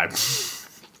bad.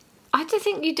 I don't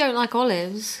think you don't like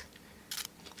olives.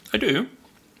 I do.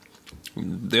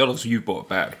 The olives you bought are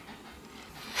bad.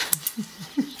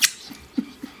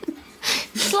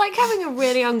 It's like having a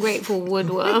really ungrateful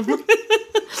woodworm.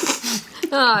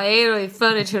 Oh, I ate all your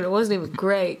furniture and it wasn't even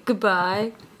great.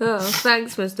 Goodbye. Oh,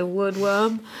 thanks, Mr.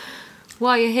 Woodworm.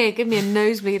 While you're here, give me a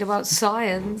nosebleed about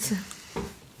science.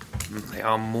 They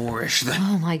are Moorish, though.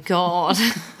 Oh my god.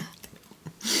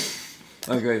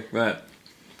 Okay, right.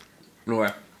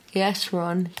 Laura, Yes,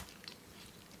 Ron.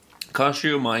 cast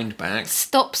your mind back.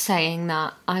 Stop saying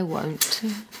that. I won't.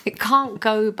 It can't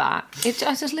go back. I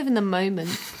just live in the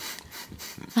moment.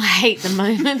 I hate the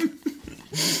moment.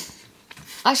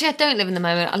 Actually, I don't live in the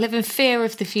moment. I live in fear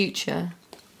of the future.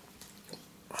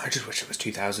 I just wish it was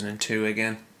 2002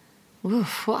 again.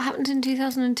 Oof, what happened in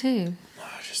 2002? Oh,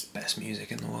 just the best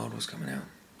music in the world was coming out.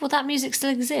 Well, that music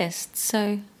still exists,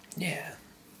 so... Yeah,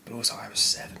 but also I was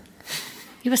 7.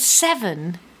 You were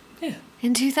 7? Yeah.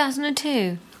 In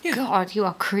 2002? Yeah. God, you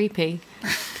are creepy.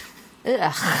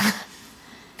 Ugh.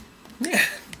 Yeah.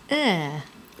 Ugh.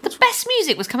 The best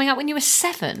music was coming out when you were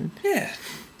 7? Yeah.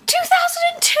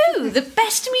 2002! The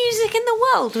best music in the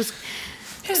world was...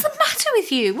 What's the matter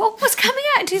with you? What was coming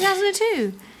out in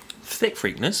 2002? Thick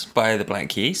Freakness by the Black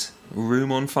Keys.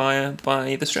 Room on Fire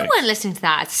by the You Strokes. weren't listening to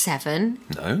that at 7.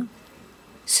 No.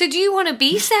 So do you want to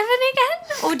be 7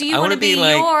 again? Or do you want to be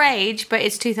like- your age, but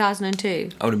it's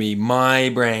 2002? I want to be my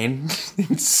brain,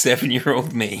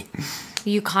 7-year-old me.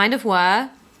 You kind of were.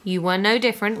 You were no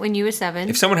different when you were 7.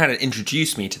 If someone had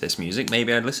introduced me to this music,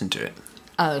 maybe I'd listen to it.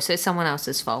 Oh, so it's someone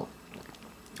else's fault.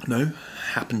 No.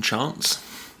 Happen chance.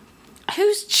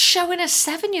 Who's showing a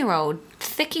 7-year-old?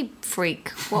 Thicky Freak.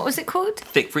 What was it called?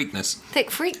 Thick Freakness.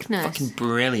 Thick Freakness. Fucking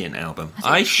brilliant album.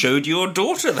 I showed your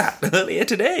daughter that earlier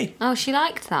today. Oh, she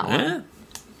liked that one. Yeah.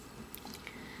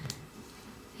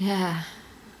 Yeah.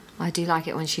 I do like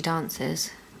it when she dances.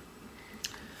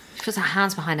 She puts her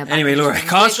hands behind her back. Anyway, and Laura, she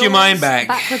cast your wiggles mind back.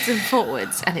 backwards and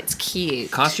forwards, and it's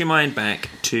cute. Cast your mind back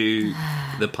to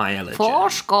the Paella.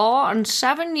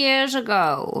 7 years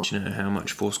ago. Do you know how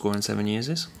much 7 years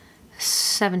is?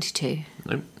 72.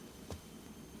 Nope.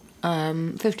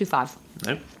 55.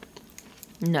 Nope.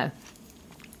 No.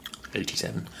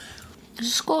 87.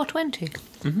 Score 20.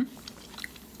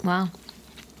 Mm-hmm. Wow.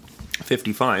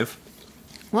 55.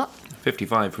 What?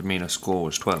 55 would mean a score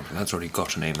was 12. That's already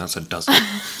got a name. That's a dozen.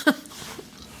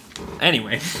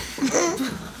 Anyway.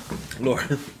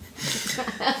 Laura.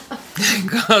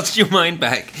 Cast your mind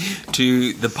back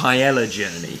to the Paella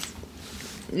journey.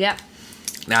 Yep.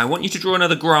 Now, I want you to draw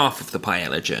another graph of the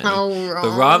Paella journey. Oh, wrong.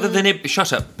 But rather than it...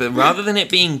 Shut up. But rather than it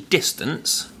being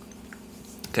distance...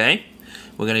 Okay?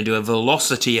 We're going to do a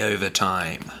velocity over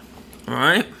time.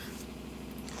 Alright?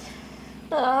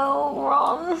 Oh,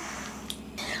 Ron.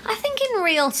 I think in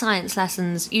real science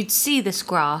lessons, you'd see this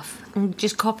graph and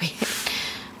just copy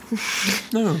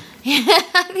it. No. Yeah,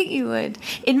 I think you would.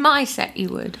 In my set, you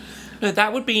would. No,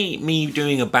 that would be me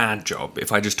doing a bad job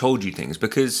if I just told you things,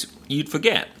 because you'd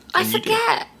forget. I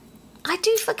forget. I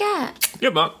do forget. Yeah,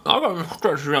 but I've got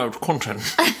stretched out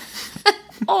content.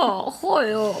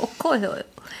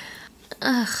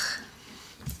 Ugh.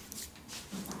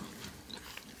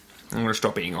 I'm going to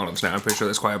stop eating olives now. I'm pretty sure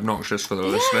that's quite obnoxious for the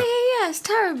listener. Yeah, it's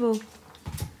terrible.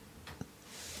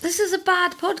 This is a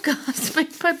bad podcast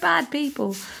made by bad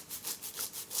people.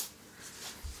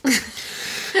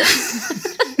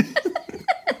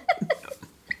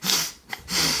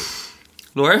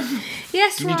 Laura?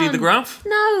 Yes, Can you do the graph?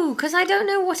 No, because I don't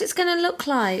know what it's going to look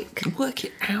like. Work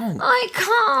it out. I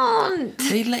can't.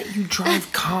 They let you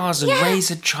drive cars and raise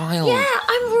a child. Yeah,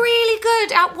 I'm really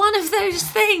good at one of those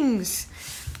things.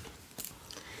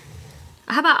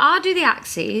 How about I'll do the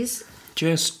axes?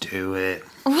 Just do it.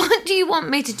 What do you want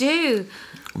me to do?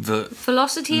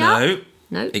 Velocity up?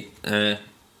 No.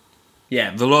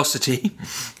 Yeah, velocity.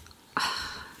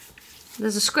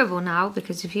 There's a scribble now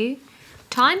because of you.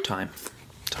 Time.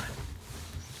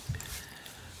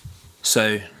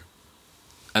 So,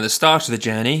 at the start of the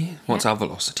journey, what's our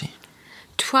velocity?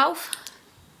 12.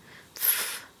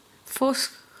 4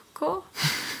 score?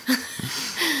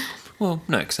 Well,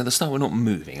 no, because at the start we're not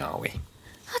moving, are we?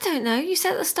 I don't know. You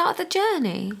said at the start of the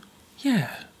journey.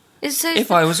 Yeah.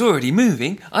 If I was already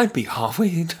moving, I'd be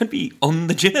I'd be on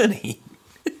the journey.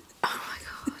 Oh my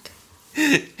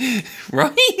god.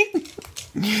 Right?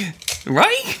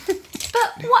 Right?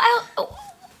 But what else?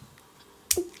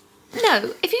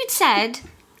 No, if you'd said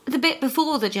the bit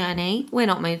before the journey, we're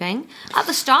not moving. At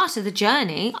the start of the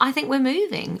journey, I think we're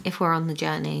moving if we're on the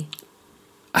journey.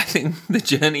 I think the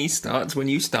journey starts when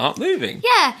you start moving.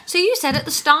 Yeah, so you said at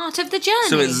the start of the journey.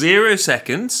 So at 0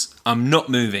 seconds, I'm not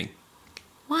moving.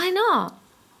 Why not?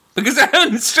 Because I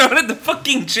haven't started the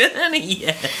fucking journey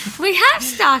yet. We have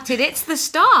started, it's the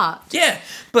start. Yeah,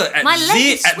 but at,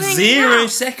 at 0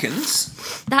 seconds...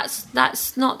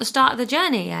 That's not the start of the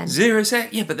journey yet. 0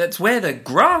 seconds? Yeah, but that's where the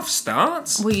graph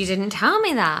starts. Well, you didn't tell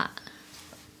me that.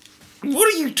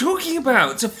 What are you talking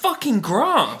about? It's a fucking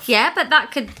graph. Yeah, but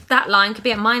that line could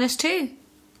be at -2.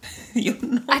 You're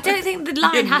not. I don't think the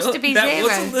line has to be 0. That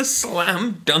wasn't the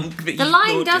slam dunk that the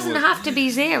line doesn't have to be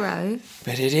 0.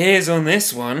 But it is on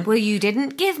this one. Well, you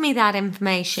didn't give me that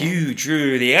information. You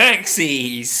drew the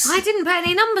axes. I didn't put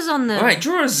any numbers on them. Right,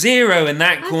 draw a 0 in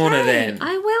that corner then.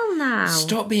 I will now.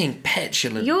 Stop being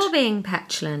petulant. You're being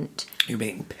petulant. You're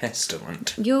being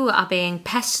pestilent. You are being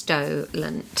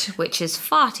pestolent, which is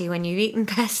farty when you've eaten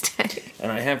pesto.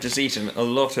 And I have just eaten a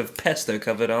lot of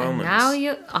pesto-covered almonds. And now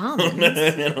you're... Almonds?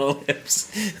 And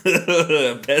olives.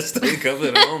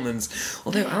 Pesto-covered almonds.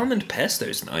 Although almond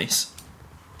pesto's nice.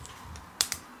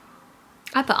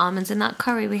 I put almonds in that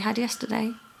curry we had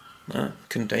yesterday. No,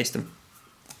 couldn't taste them.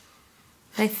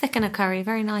 They thicken a curry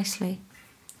very nicely.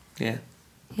 Yeah.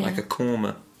 Like a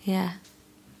korma. Yeah.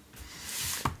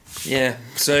 Yeah,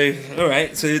 so,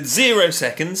 alright, so it's 0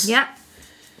 seconds. Yep.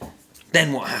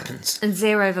 Then what happens? And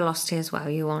 0 velocity as well,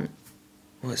 you want.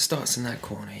 Well, it starts in that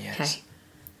corner, yes. Okay.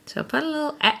 So put a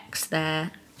little X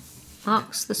there.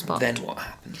 Marks the spot. Then what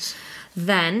happens?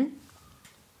 Then...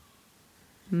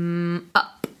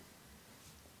 up.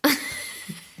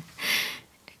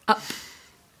 Up.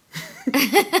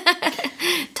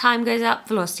 Time goes up,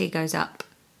 velocity goes up.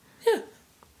 Yeah.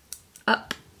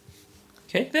 Up.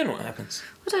 Okay, then what happens?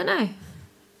 I don't know.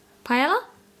 Paella?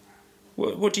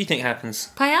 What do you think happens?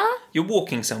 Paella? You're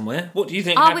walking somewhere. What do you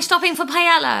think Are we stopping for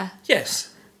paella?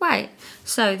 Yes. Right.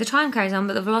 So the time carries on,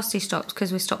 but the velocity stops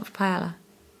because we stopped for paella.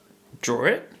 Draw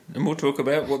it, and we'll talk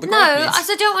about what the No, graph means. I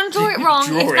said don't want to draw it wrong.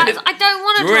 I don't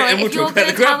want to draw it if you're going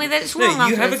to tell me that it's wrong. No,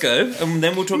 you have a go, and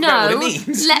then we'll talk about what it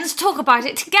means. Let's talk about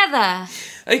it together.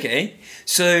 Okay,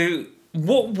 so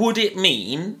what would it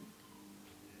mean?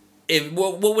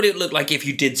 What would it look like if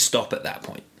you did stop at that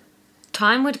point?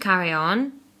 Time would carry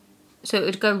on, so it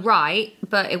would go right,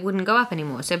 but it wouldn't go up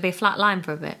anymore. So it'd be a flat line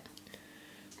for a bit.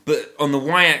 But on the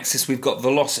y-axis, we've got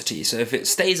velocity. So if it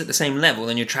stays at the same level,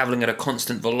 then you're travelling at a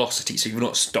constant velocity. So you've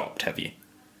not stopped, have you?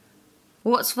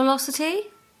 What's velocity?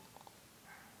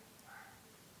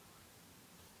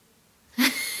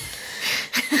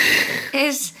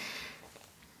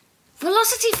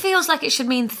 Velocity feels like it should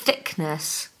mean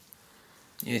thickness.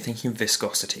 You're thinking of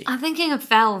viscosity. I'm thinking of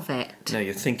velvet. No,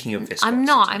 you're thinking of viscosity. I'm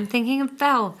not. I'm thinking of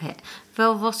velvet.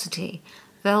 Velocity.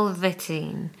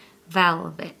 Velveteen.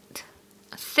 Velvet.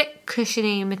 A thick,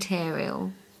 cushiony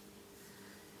material.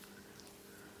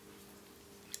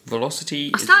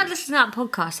 Velocity. I started listening to that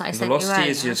podcast that I sent you earlier. Velocity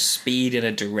is your speed in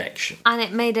a direction. And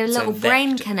it made a little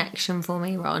brain connection for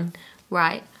me, Ron.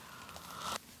 Right.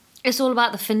 It's all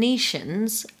about the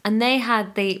Phoenicians, and they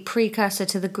had the precursor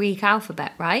to the Greek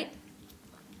alphabet, right?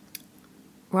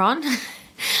 Ron?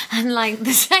 And like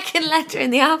the second letter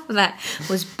in the alphabet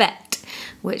was bet,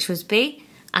 which was B,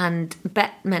 and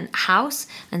bet meant house,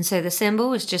 and so the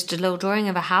symbol was just a little drawing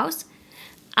of a house.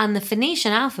 And the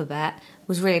Phoenician alphabet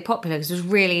was really popular because it was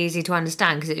really easy to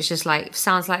understand because it was just like,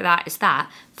 sounds like that, it's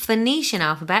that. Phoenician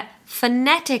alphabet,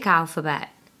 phonetic alphabet.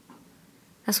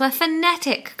 That's where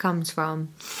phonetic comes from.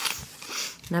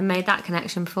 Never made that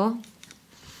connection before.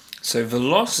 So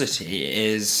velocity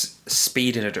is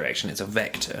speed in a direction. It's a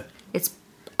vector. It's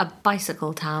a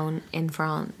bicycle town in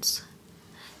France.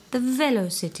 The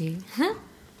Velocity. Huh?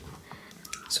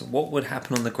 So what would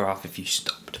happen on the graph if you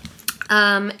stopped?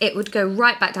 It would go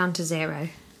right back down to 0.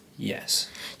 Yes.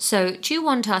 So do you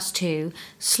want us to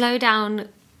slow down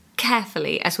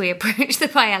carefully as we approach the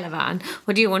paella van,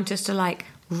 or do you want us to like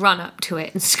run up to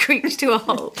it and screech to a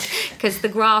halt? Because the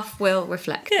graph will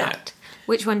reflect that.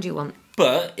 Which one do you want?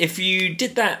 But if you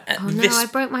did that at this... I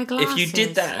broke my glasses. If you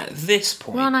did that at this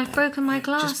point... Ron, I've broken my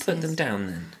glasses. Just put them down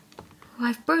then. Oh,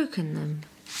 I've broken them.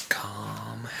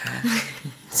 Calm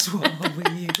hands while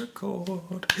we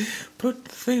record. Put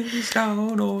things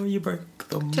down or you break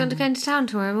them. Do you want to go into town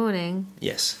tomorrow morning?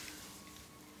 Yes.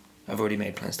 I've already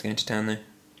made plans to go into town though.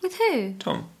 With who?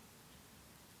 Tom.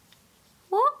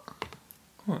 What?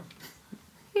 What?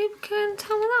 You going to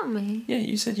town without me? Yeah,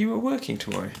 you said you were working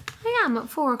tomorrow. I am at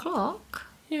 4 o'clock.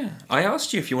 Yeah. I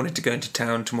asked you if you wanted to go into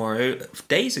town tomorrow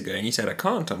days ago and you said I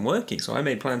can't, I'm working, so I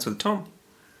made plans with Tom.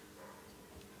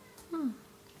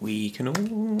 We can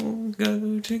all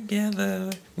go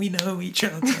together. We know each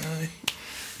other.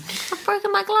 I've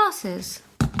broken my glasses.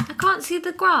 I can't see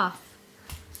the graph.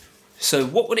 So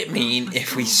what would it mean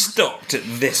if we stopped at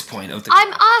this point of the...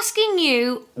 I'm asking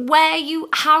you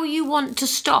how you want to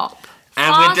stop.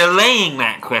 And we're delaying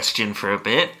that question for a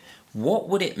bit. What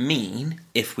would it mean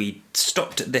if we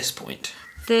stopped at this point?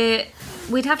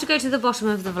 We'd have to go to the bottom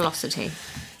of the velocity.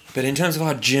 But in terms of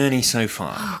our journey so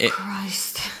far...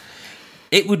 Christ.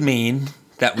 It would mean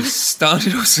that we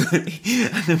started off slowly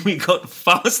and then we got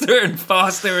faster and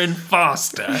faster and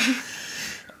faster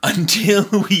until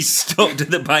we stopped at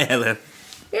the paella.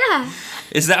 Yeah.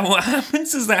 Is that what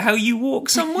happens? Is that how you walk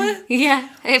somewhere? Yeah,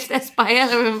 if there's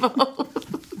paella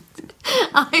involved.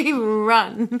 I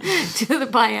run to the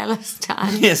paella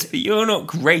stand. Yes, but you're not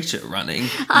great at running.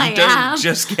 I am.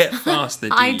 Just get faster,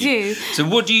 do I you? do. So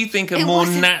what do you think a more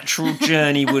natural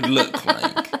journey would look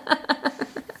like?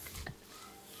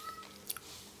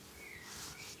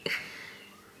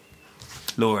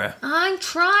 Laura. I'm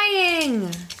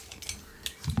trying.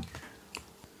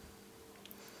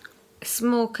 It's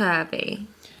more curvy.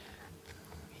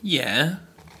 Yeah.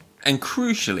 And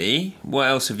crucially, what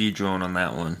else have you drawn on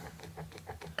that one?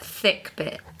 A thick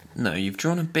bit. No, you've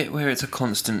drawn a bit where it's a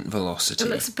constant velocity. It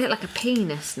looks a bit like a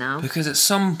penis now. Because at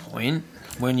some point,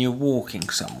 when you're walking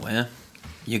somewhere,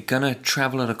 you're going to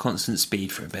travel at a constant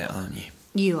speed for a bit, aren't you?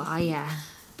 You are, yeah.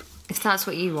 If that's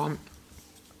what you want.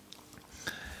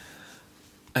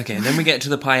 Okay, and then we get to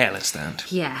the paella stand.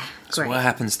 Yeah, So great. what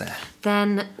happens there?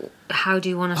 Then, how do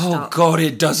you want to Oh, stop? God,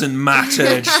 it doesn't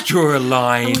matter. Just draw a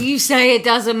line. Oh, you say it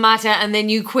doesn't matter, and then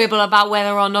you quibble about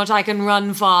whether or not I can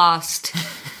run fast.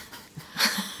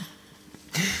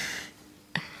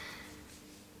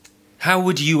 How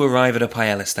would you arrive at a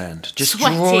paella stand? Just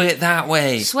Sweaty. draw it that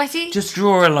way. Sweaty? Just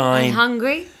draw a line. I'm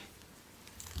hungry.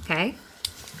 Okay.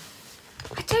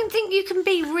 I don't think you can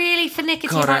be really finicky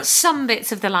God, about some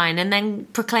bits of the line and then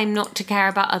proclaim not to care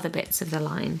about other bits of the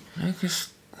line. That's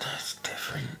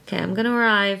different. Okay, I'm going to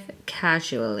arrive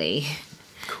casually.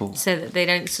 Cool. So that they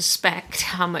don't suspect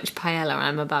how much paella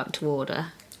I'm about to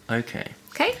order. Okay.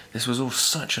 Okay? This was all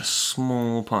such a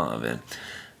small part of it.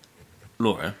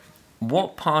 Laura,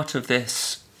 what part of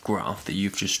this graph that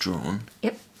you've just drawn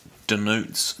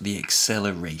denotes the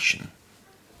acceleration?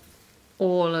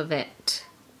 All of it.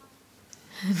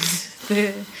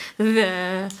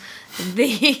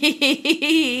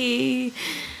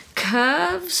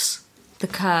 Curves? The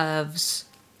curves.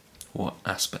 What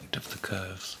aspect of the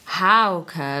curves? How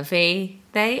curvy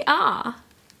they are.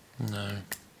 No.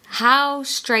 How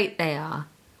straight they are.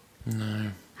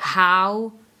 No.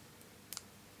 How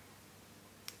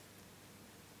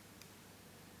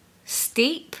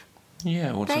steep.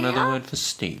 Yeah, what's another word for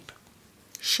steep?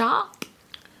 Sharp.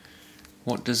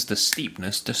 What does the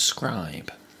steepness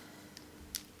describe?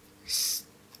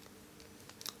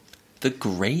 The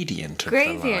gradient of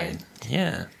the line.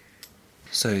 Yeah.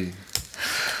 So,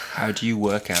 how do you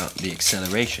work out the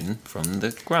acceleration from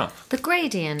the graph? The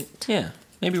gradient. Yeah.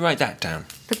 Maybe write that down.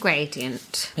 The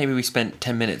gradient. Maybe we spent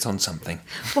 10 minutes on something.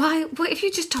 Why? What if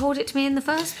you just told it to me in the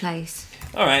first place?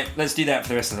 All right, let's do that for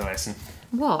the rest of the lesson.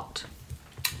 What?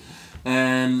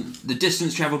 The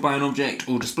distance travelled by an object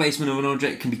or displacement of an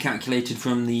object can be calculated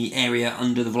from the area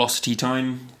under the velocity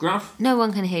time graph. No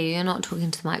one can hear you. You're not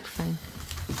talking to the microphone.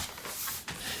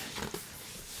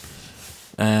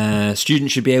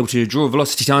 Students should be able to draw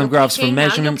velocity time graphs from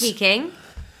measurements. You're peeking.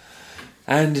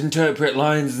 And interpret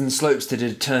lines and slopes to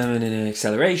determine an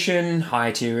acceleration.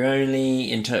 Higher tier only.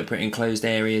 Interpret enclosed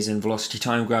areas and velocity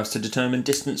time graphs to determine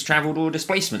distance travelled or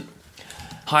displacement.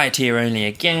 Higher tier only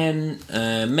again.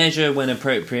 Measure, when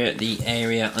appropriate, the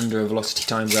area under a velocity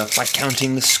time graph by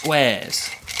counting the squares.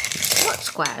 What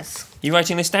squares? You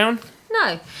writing this down?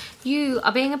 No. You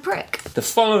are being a prick. The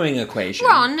following equation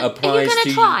Ron, applies are you going to...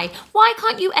 to try? Why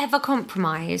can't you ever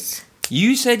compromise?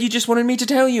 You said you just wanted me to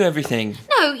tell you everything.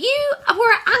 No, you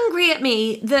were angry at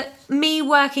me that me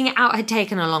working it out had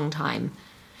taken a long time.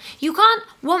 You can't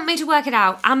want me to work it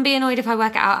out and be annoyed if I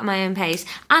work it out at my own pace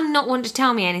and not want to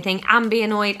tell me anything and be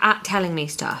annoyed at telling me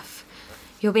stuff.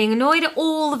 You're being annoyed at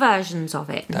all the versions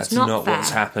of it. That's it's not fair. What's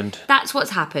happened. That's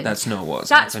what's happened. That's not what's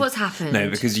happened. That's what's happened.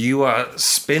 No, because you are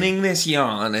spinning this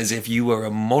yarn as if you were a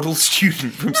model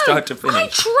student from start to finish. I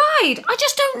tried. I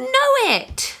just don't know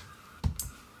it.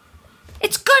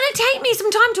 It's gonna take me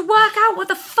some time to work out what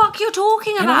the fuck you're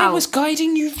talking about. And I was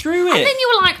guiding you through it. And then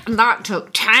you were like, that took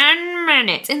 10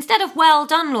 minutes. Instead of, well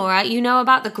done, Laura, you know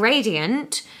about the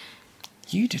gradient.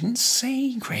 You didn't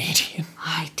say gradient.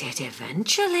 I did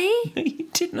eventually. No, you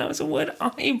didn't. That was a word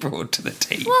I brought to the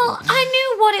table. Well, I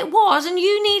knew what it was, and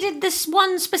you needed this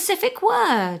one specific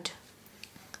word.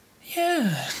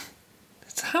 Yeah,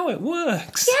 that's how it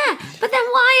works. Yeah, but then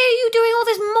why are you doing all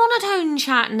this monotone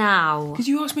chat now? Because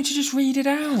you asked me to just read it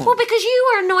out. Well, because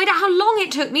you were annoyed at how long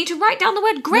it took me to write down the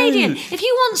word gradient. No. If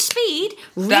you want speed,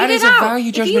 read it out. That is a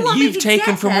value judgment you've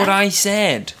taken from what I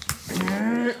said.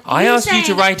 I asked you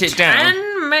to write it down.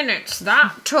 10 minutes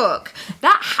that took.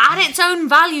 That had its own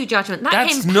value judgment. That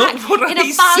That's came not packed what in I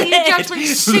a value said. judgment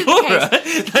suitcase. Laura,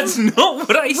 that's not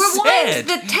what I said.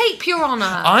 Rewind the tape, Your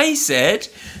Honour. I said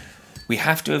we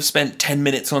have to have spent 10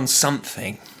 minutes on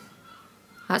something.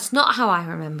 That's not how I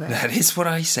remember it. That is what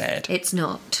I said. It's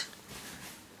not.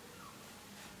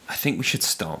 I think we should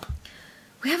stop.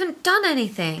 We haven't done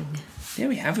anything. Yeah,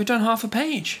 we have. We've done half a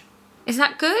page. Is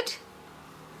that good?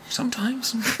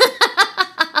 Sometimes.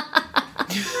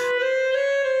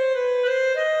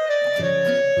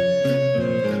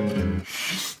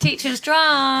 Teacher's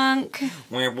drunk.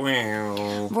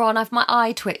 Well. Ron, my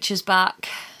eye twitches back.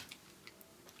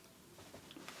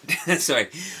 Sorry,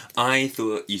 I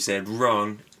thought you said,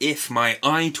 Ron, if my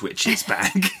eye twitches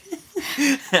back.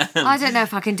 I don't know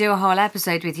if I can do a whole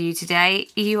episode with you today.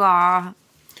 You are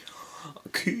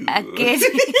Cool. a giddy...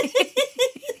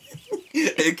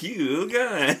 A cool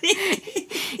guy.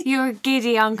 You're a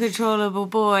giddy, uncontrollable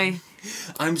boy.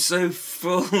 I'm so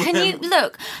full. Can you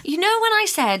look? You know when I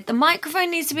said the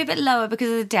microphone needs to be a bit lower because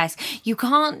of the desk. You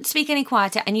can't speak any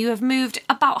quieter, and you have moved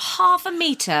about half a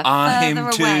metre I'm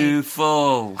further too away.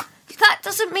 full. That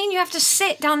doesn't mean you have to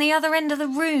sit down the other end of the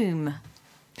room.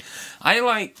 I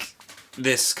like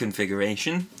this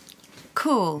configuration.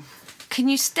 Cool. Can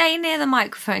you stay near the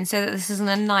microphone so that this isn't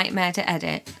a nightmare to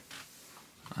edit?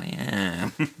 I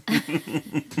am.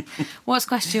 What's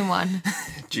question 1?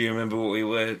 Do you remember what we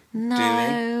were doing?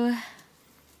 No.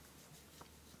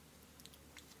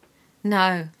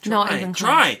 No, not even close.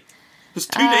 Try. It was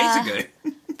 2 days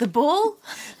ago. The ball?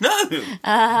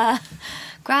 No.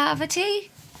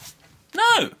 Gravity?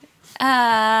 No.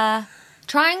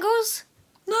 Triangles?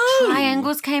 No.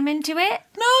 Triangles came into it?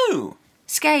 No.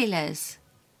 Scalars?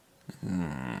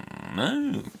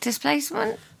 No.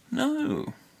 Displacement?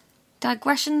 No.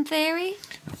 Digression theory?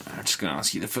 I'm just going to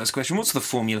ask you the first question. What's the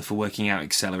formula for working out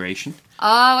acceleration?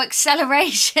 Oh,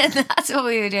 acceleration. That's what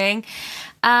we were doing.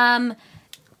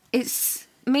 It's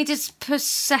meters per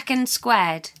second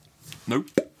squared. Nope.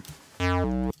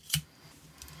 Isn't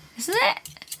it?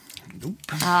 Nope.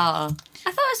 Oh.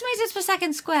 I thought it was meters per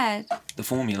second squared. The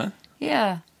formula?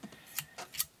 Yeah.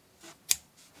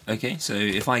 Okay, so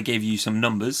if I gave you some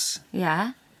numbers...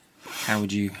 Yeah. How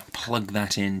would you plug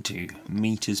that into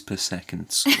metres per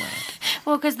second squared?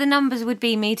 Well, because the numbers would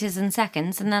be metres and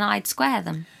seconds, and then I'd square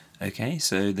them. Okay,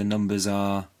 so the numbers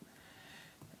are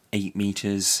 8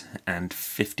 metres and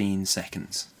 15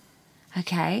 seconds.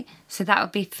 Okay, so that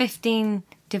would be 15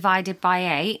 divided by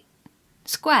 8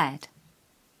 squared.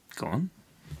 Go on.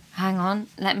 Hang on,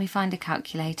 let me find a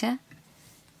calculator.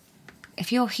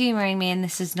 If you're humouring me and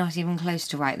this is not even close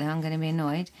to right, then I'm going to be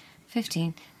annoyed.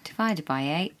 15 divided by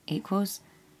 8 equals...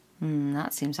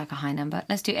 that seems like a high number.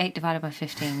 Let's do 8 divided by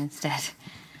 15 instead.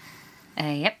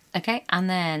 Yep, okay. And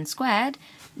then squared,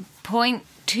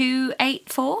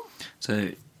 0.284. So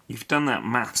you've done that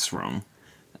maths wrong.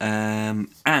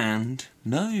 And,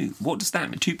 no, what does that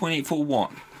mean? 2.84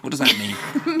 what? What does that mean?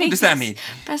 What does that mean?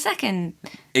 Per second.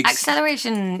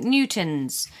 Acceleration,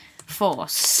 newtons,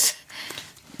 force.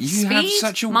 You Speed, have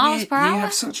such a miles per hour? You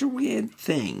have such a weird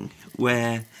thing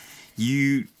where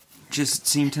you just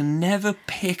seem to never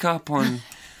pick up on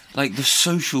like the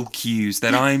social cues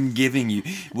that I'm giving you.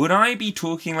 Would I be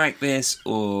talking like this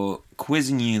or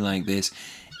quizzing you like this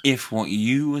if what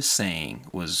you were saying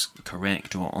was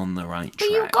correct or on the right track? But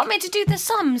you got me to do the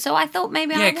sum, so I thought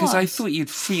maybe I was. Yeah, because I thought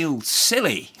you'd feel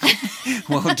silly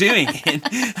while doing it.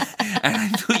 And I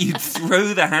thought you'd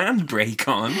throw the handbrake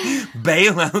on,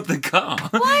 bail out the car.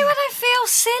 Why would I feel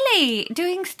silly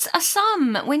doing a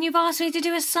sum when you've asked me to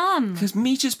do a sum? Because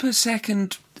metres per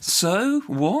second, so?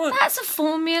 What? That's a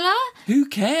formula. Who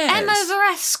cares? M over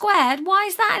S squared. Why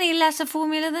is that any less a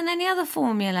formula than any other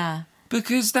formula?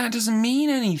 Because that doesn't mean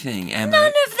anything, Emma.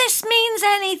 None of this means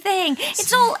anything.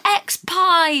 It's all X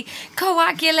pi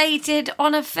coagulated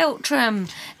on a filtrum.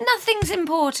 Nothing's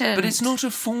important. But it's not a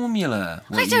formula.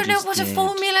 I don't know what a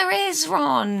formula is,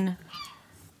 Ron.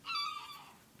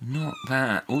 Not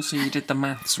that. Also, you did the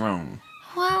maths wrong.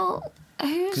 Well,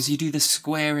 Because you do the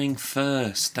squaring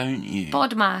first, don't you?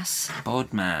 BODMAS.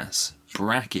 BODMAS.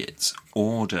 Brackets.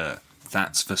 Order.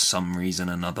 That's for some reason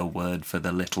another word for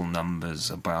the little numbers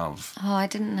above. Oh, I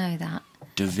didn't know that.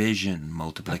 Division,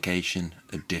 multiplication,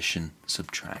 addition,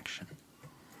 subtraction.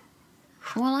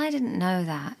 Well, I didn't know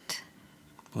that.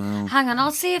 Well... Hang on,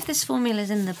 I'll see if this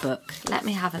formula's in the book. Let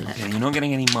me have a look. Okay, you're not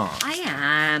getting any marks. I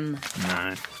am.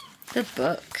 No. The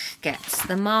book gets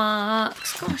the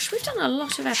marks. Gosh, we've done a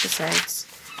lot of episodes.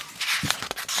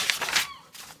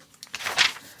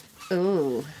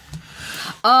 Ooh.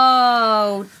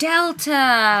 Oh,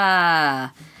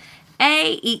 delta.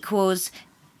 A equals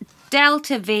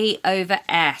delta V over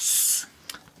S.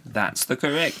 That's the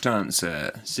correct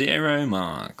answer. 0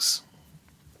 marks.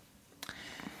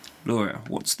 Laura,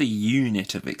 what's the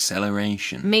unit of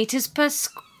acceleration? Meters per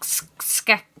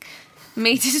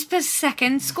meters per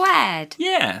second squared.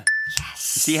 Yeah. Yes.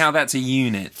 See how that's a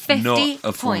unit, 50 not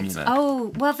a points. formula.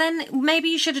 Oh, well then maybe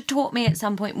you should have taught me at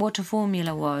some point what a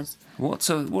formula was. What's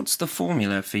the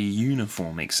formula for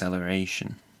uniform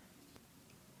acceleration?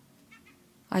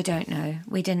 I don't know.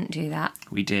 We didn't do that.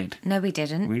 We did. No, we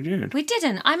didn't. We did. We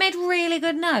didn't. I made really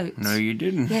good notes. No, you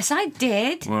didn't. Yes, I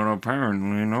did. Well,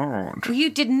 apparently not. Well, you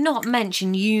did not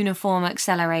mention uniform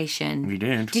acceleration. We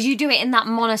did. Did you do it in that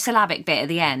monosyllabic bit at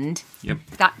the end? Yep.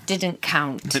 That didn't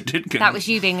count. That did count. That was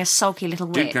you being a sulky little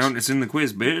witch. Did count. It's in the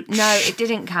quiz, bitch. No, it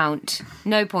didn't count.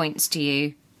 No points to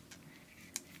you.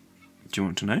 Do you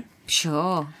want to know?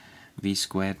 Sure. V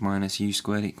squared minus U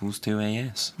squared equals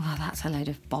 2AS. Well, that's a load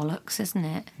of bollocks, isn't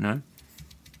it? No.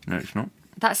 No, it's not.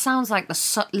 That sounds like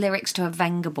the lyrics to a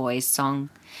Venga Boys song.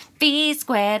 V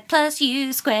squared plus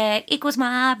U squared equals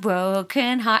my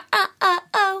broken heart. Oh, oh,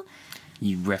 oh.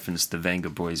 You referenced the Venga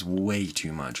Boys way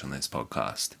too much on this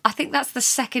podcast. I think that's the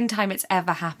second time it's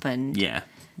ever happened. Yeah.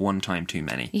 One time too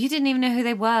many. You didn't even know who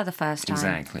they were the first time.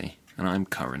 Exactly. And I'm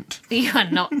current. You are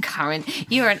not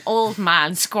current. You're an old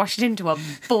man squashed into a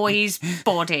boy's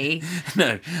body.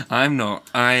 No, I'm not.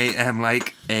 I am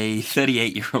like a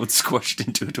 38-year-old squashed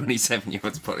into a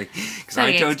 27-year-old's body. Because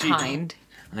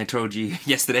I told you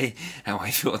yesterday how I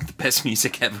thought the best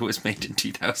music ever was made in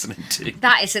 2002.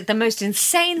 That is the most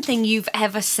insane thing you've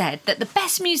ever said. That the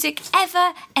best music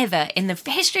ever in the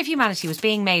history of humanity was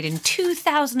being made in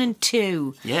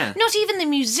 2002. Yeah. Not even the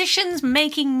musicians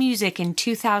making music in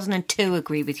 2002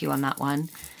 agree with you on that one.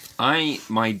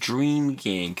 My dream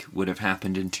gig would have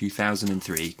happened in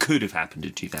 2003. Could have happened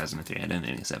in 2003. I don't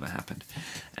think it's ever happened.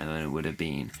 And then it would have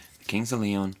been the Kings of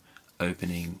Leon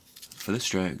opening for the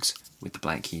Strokes with the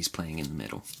Black Keys playing in the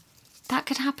middle. That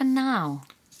could happen now.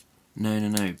 No.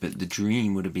 But the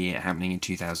dream would have been it happening in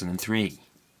 2003.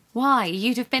 Why?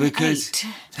 You'd have been 8.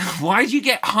 Why do you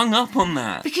get hung up on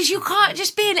that? Because you can't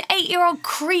just be an 8-year-old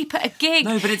creep at a gig.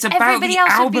 No, but it's about the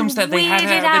albums that they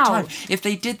had out at the time. If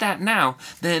they did that now,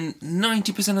 then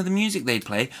 90% of the music they'd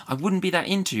play, I wouldn't be that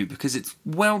into, because it's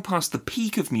well past the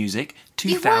peak of music,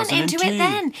 2002. You weren't into it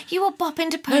then. You were bopping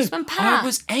to Postman Pat. I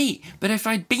was 8, but if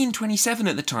I'd been 27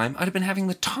 at the time, I'd have been having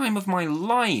the time of my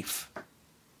life.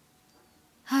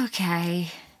 Okay.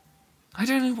 I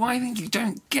don't know why I think you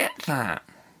don't get that.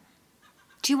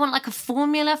 Do you want like a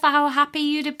formula for how happy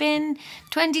you'd have been?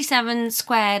 27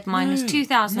 squared minus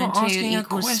 2002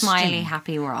 equals smiley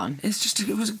happy Ron. It's just,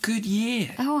 it was a good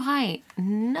year. Oh, hi.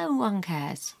 No one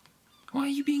cares. Why are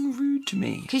you being rude to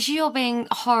me? Because you're being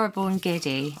horrible and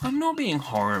giddy. I'm not being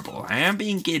horrible. I am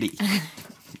being giddy.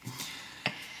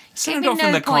 Send off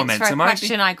in the comments. For a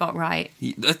question I got right.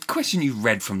 A question you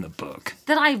read from the book.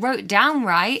 That I wrote down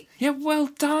right. Yeah,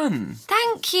 well done.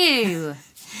 Thank you.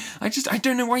 I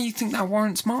don't know why you think that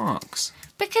warrants marks.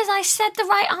 Because I said the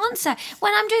right answer.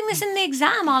 When I'm doing this in the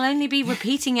exam, I'll only be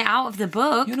repeating it out of the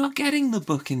book. You're not getting the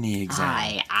book in the exam.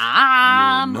 I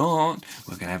am. You're not.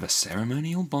 We're going to have a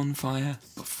ceremonial bonfire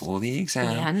before the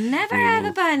exam. Yeah, never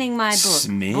ever burning my book.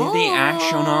 Smear the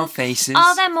ash on our faces.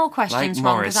 Are there more questions, like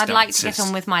Ron? Because I'd like to get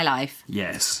on with my life.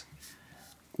 Yes.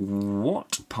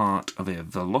 What part of a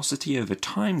velocity over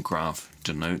time graph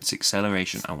denotes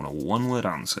acceleration? I want a one-word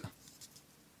answer.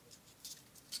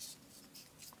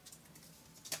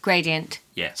 Gradient.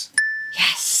 Yes.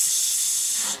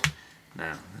 Yes.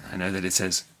 Now, I know that it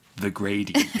says the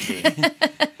gradient here,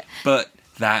 but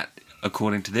that,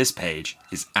 according to this page,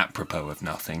 is apropos of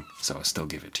nothing, so I'll still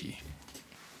give it to you.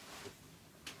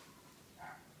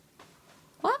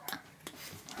 What?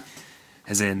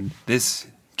 As in, this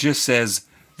just says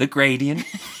the gradient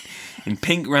in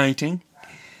pink writing.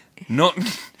 Not,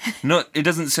 it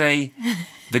doesn't say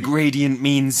the gradient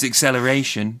means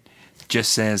acceleration, it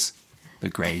just says the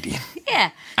gradient.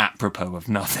 Yeah. Apropos of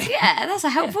nothing. Yeah, that's a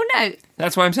helpful note.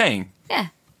 That's what I'm saying. Yeah.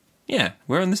 Yeah,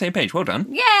 we're on the same page. Well done.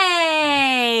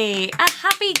 Yay! A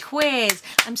happy quiz.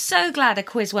 I'm so glad a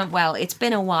quiz went well. It's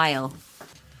been a while.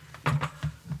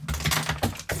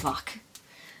 Fuck.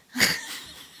 I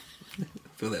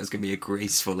thought that was going to be a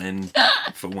graceful end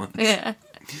for once. Yeah.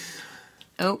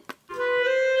 Oh.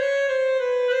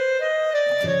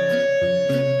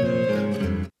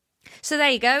 So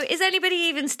there you go. Is anybody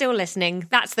even still listening?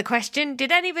 That's the question.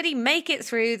 Did anybody make it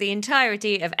through the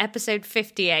entirety of episode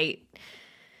 58?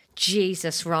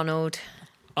 Jesus, Ronald.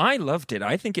 I loved it.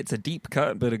 I think it's a deep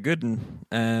cut, but a good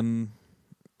one.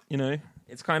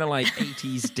 It's kind of like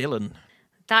 80s Dylan.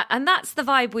 That's the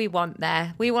vibe we want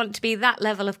there. We want to be that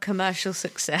level of commercial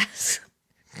success.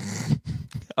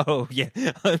 Oh, yeah.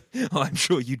 I'm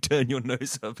sure you turn your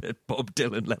nose up at Bob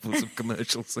Dylan levels of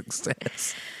commercial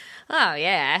success. Oh,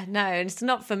 yeah. No, it's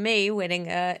not for me winning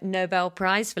a Nobel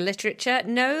Prize for Literature.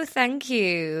 No, thank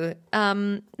you.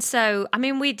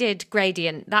 We did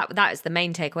Gradient. That is the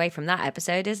main takeaway from that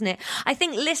episode, isn't it? I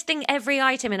think listing every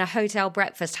item in a hotel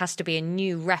breakfast has to be a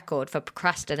new record for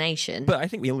procrastination. But I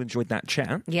think we all enjoyed that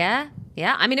chat. Yeah,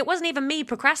 yeah. I mean, it wasn't even me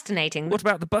procrastinating. What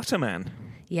about the Butterman?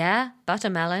 Yeah,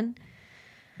 Buttermelon.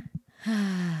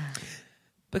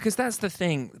 Because that's the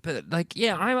thing. But,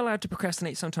 I'm allowed to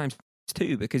procrastinate sometimes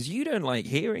too, because you don't like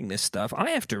hearing this stuff.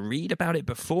 I have to read about it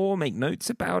before, make notes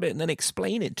about it, and then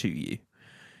explain it to you.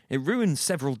 It ruins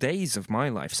several days of my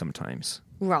life sometimes.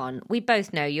 Ron, we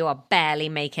both know you are barely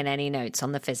making any notes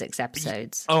on the physics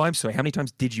episodes. Oh, I'm sorry. How many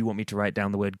times did you want me to write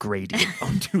down the word gradient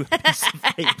onto a piece of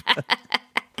paper?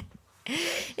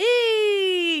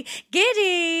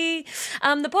 Giddy!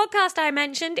 The podcast I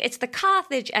mentioned, it's the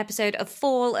Carthage episode of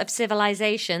Fall of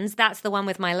Civilizations. That's the one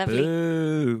with my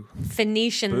lovely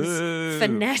Phoenicians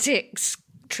phonetics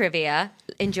trivia.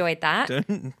 Enjoyed that.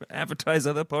 Don't advertise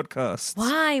other podcasts.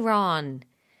 Why, Ron?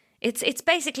 It's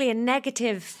basically a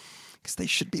negative... Because they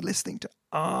should be listening to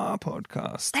our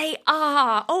podcast. They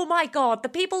are. Oh, my God. The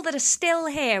people that are still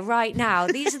here right now,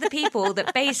 these are the people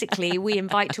that basically we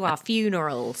invite to our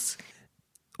funerals.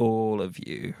 All of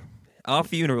you. Our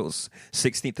funerals,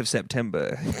 16th of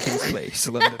September, King's Place,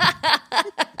 London.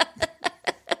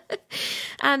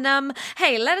 And,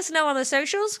 hey, let us know on the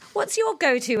socials. What's your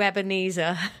go-to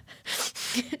Ebenezer?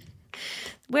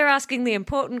 We're asking the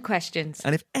important questions.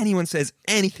 And if anyone says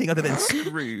anything other than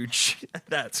Scrooge,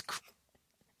 that's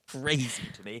crazy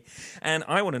to me. And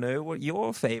I want to know what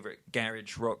your favourite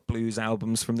garage rock blues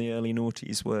albums from the early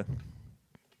noughties were.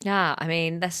 Yeah, I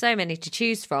mean, there's so many to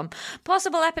choose from.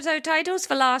 Possible episode titles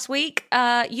for last week.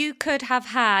 You could have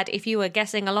had, if you were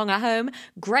guessing along at home,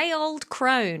 Grey Old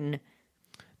Crone.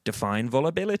 Define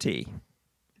volatility.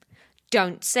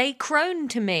 Don't say crone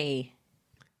to me.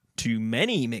 too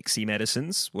many mixy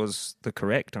medicines was the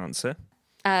correct answer.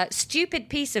 Stupid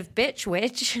piece of bitch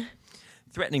witch.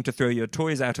 Threatening to throw your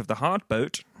toys out of the hard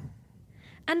boat.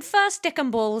 And first dick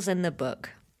and balls in the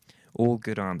book. All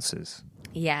good answers.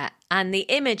 Yeah, and the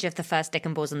image of the first dick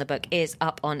and balls in the book is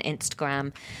up on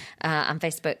Instagram and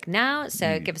Facebook now,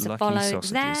 so give us a follow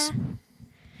sausages. there.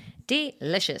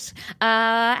 Delicious.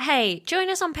 Hey, join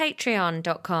us on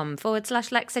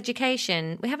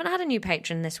patreon.com/LexEducation. We haven't had a new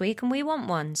patron this week and we want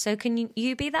one, so can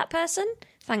you be that person?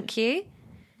 Thank you.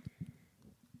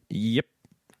 Yep.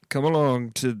 Come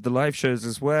along to the live shows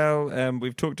as well.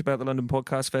 We've talked about the London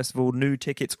Podcast Festival. New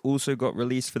tickets also got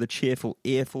released for the Cheerful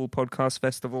Earful Podcast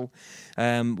Festival.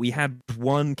 We had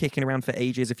one kicking around for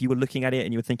ages. If you were looking at it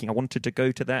and you were thinking, I wanted to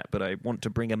go to that, but I want to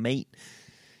bring a mate.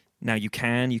 Now you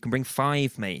can bring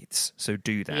 5 mates. So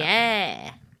do that.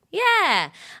 Yeah. Yeah.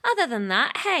 Other than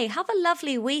that, hey, have a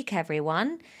lovely week,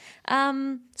 everyone.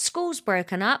 School's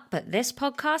broken up, but this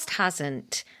podcast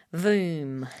hasn't.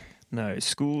 Voom. No,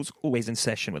 school's always in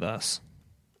session with us.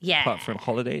 Yeah. Apart from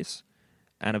holidays,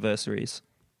 anniversaries,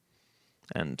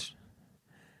 and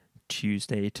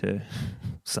Tuesday to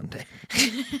Sunday.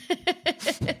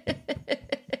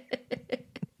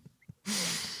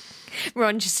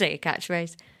 Ron, just say a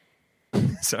catchphrase.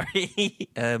 Sorry.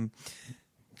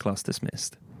 Class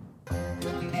dismissed.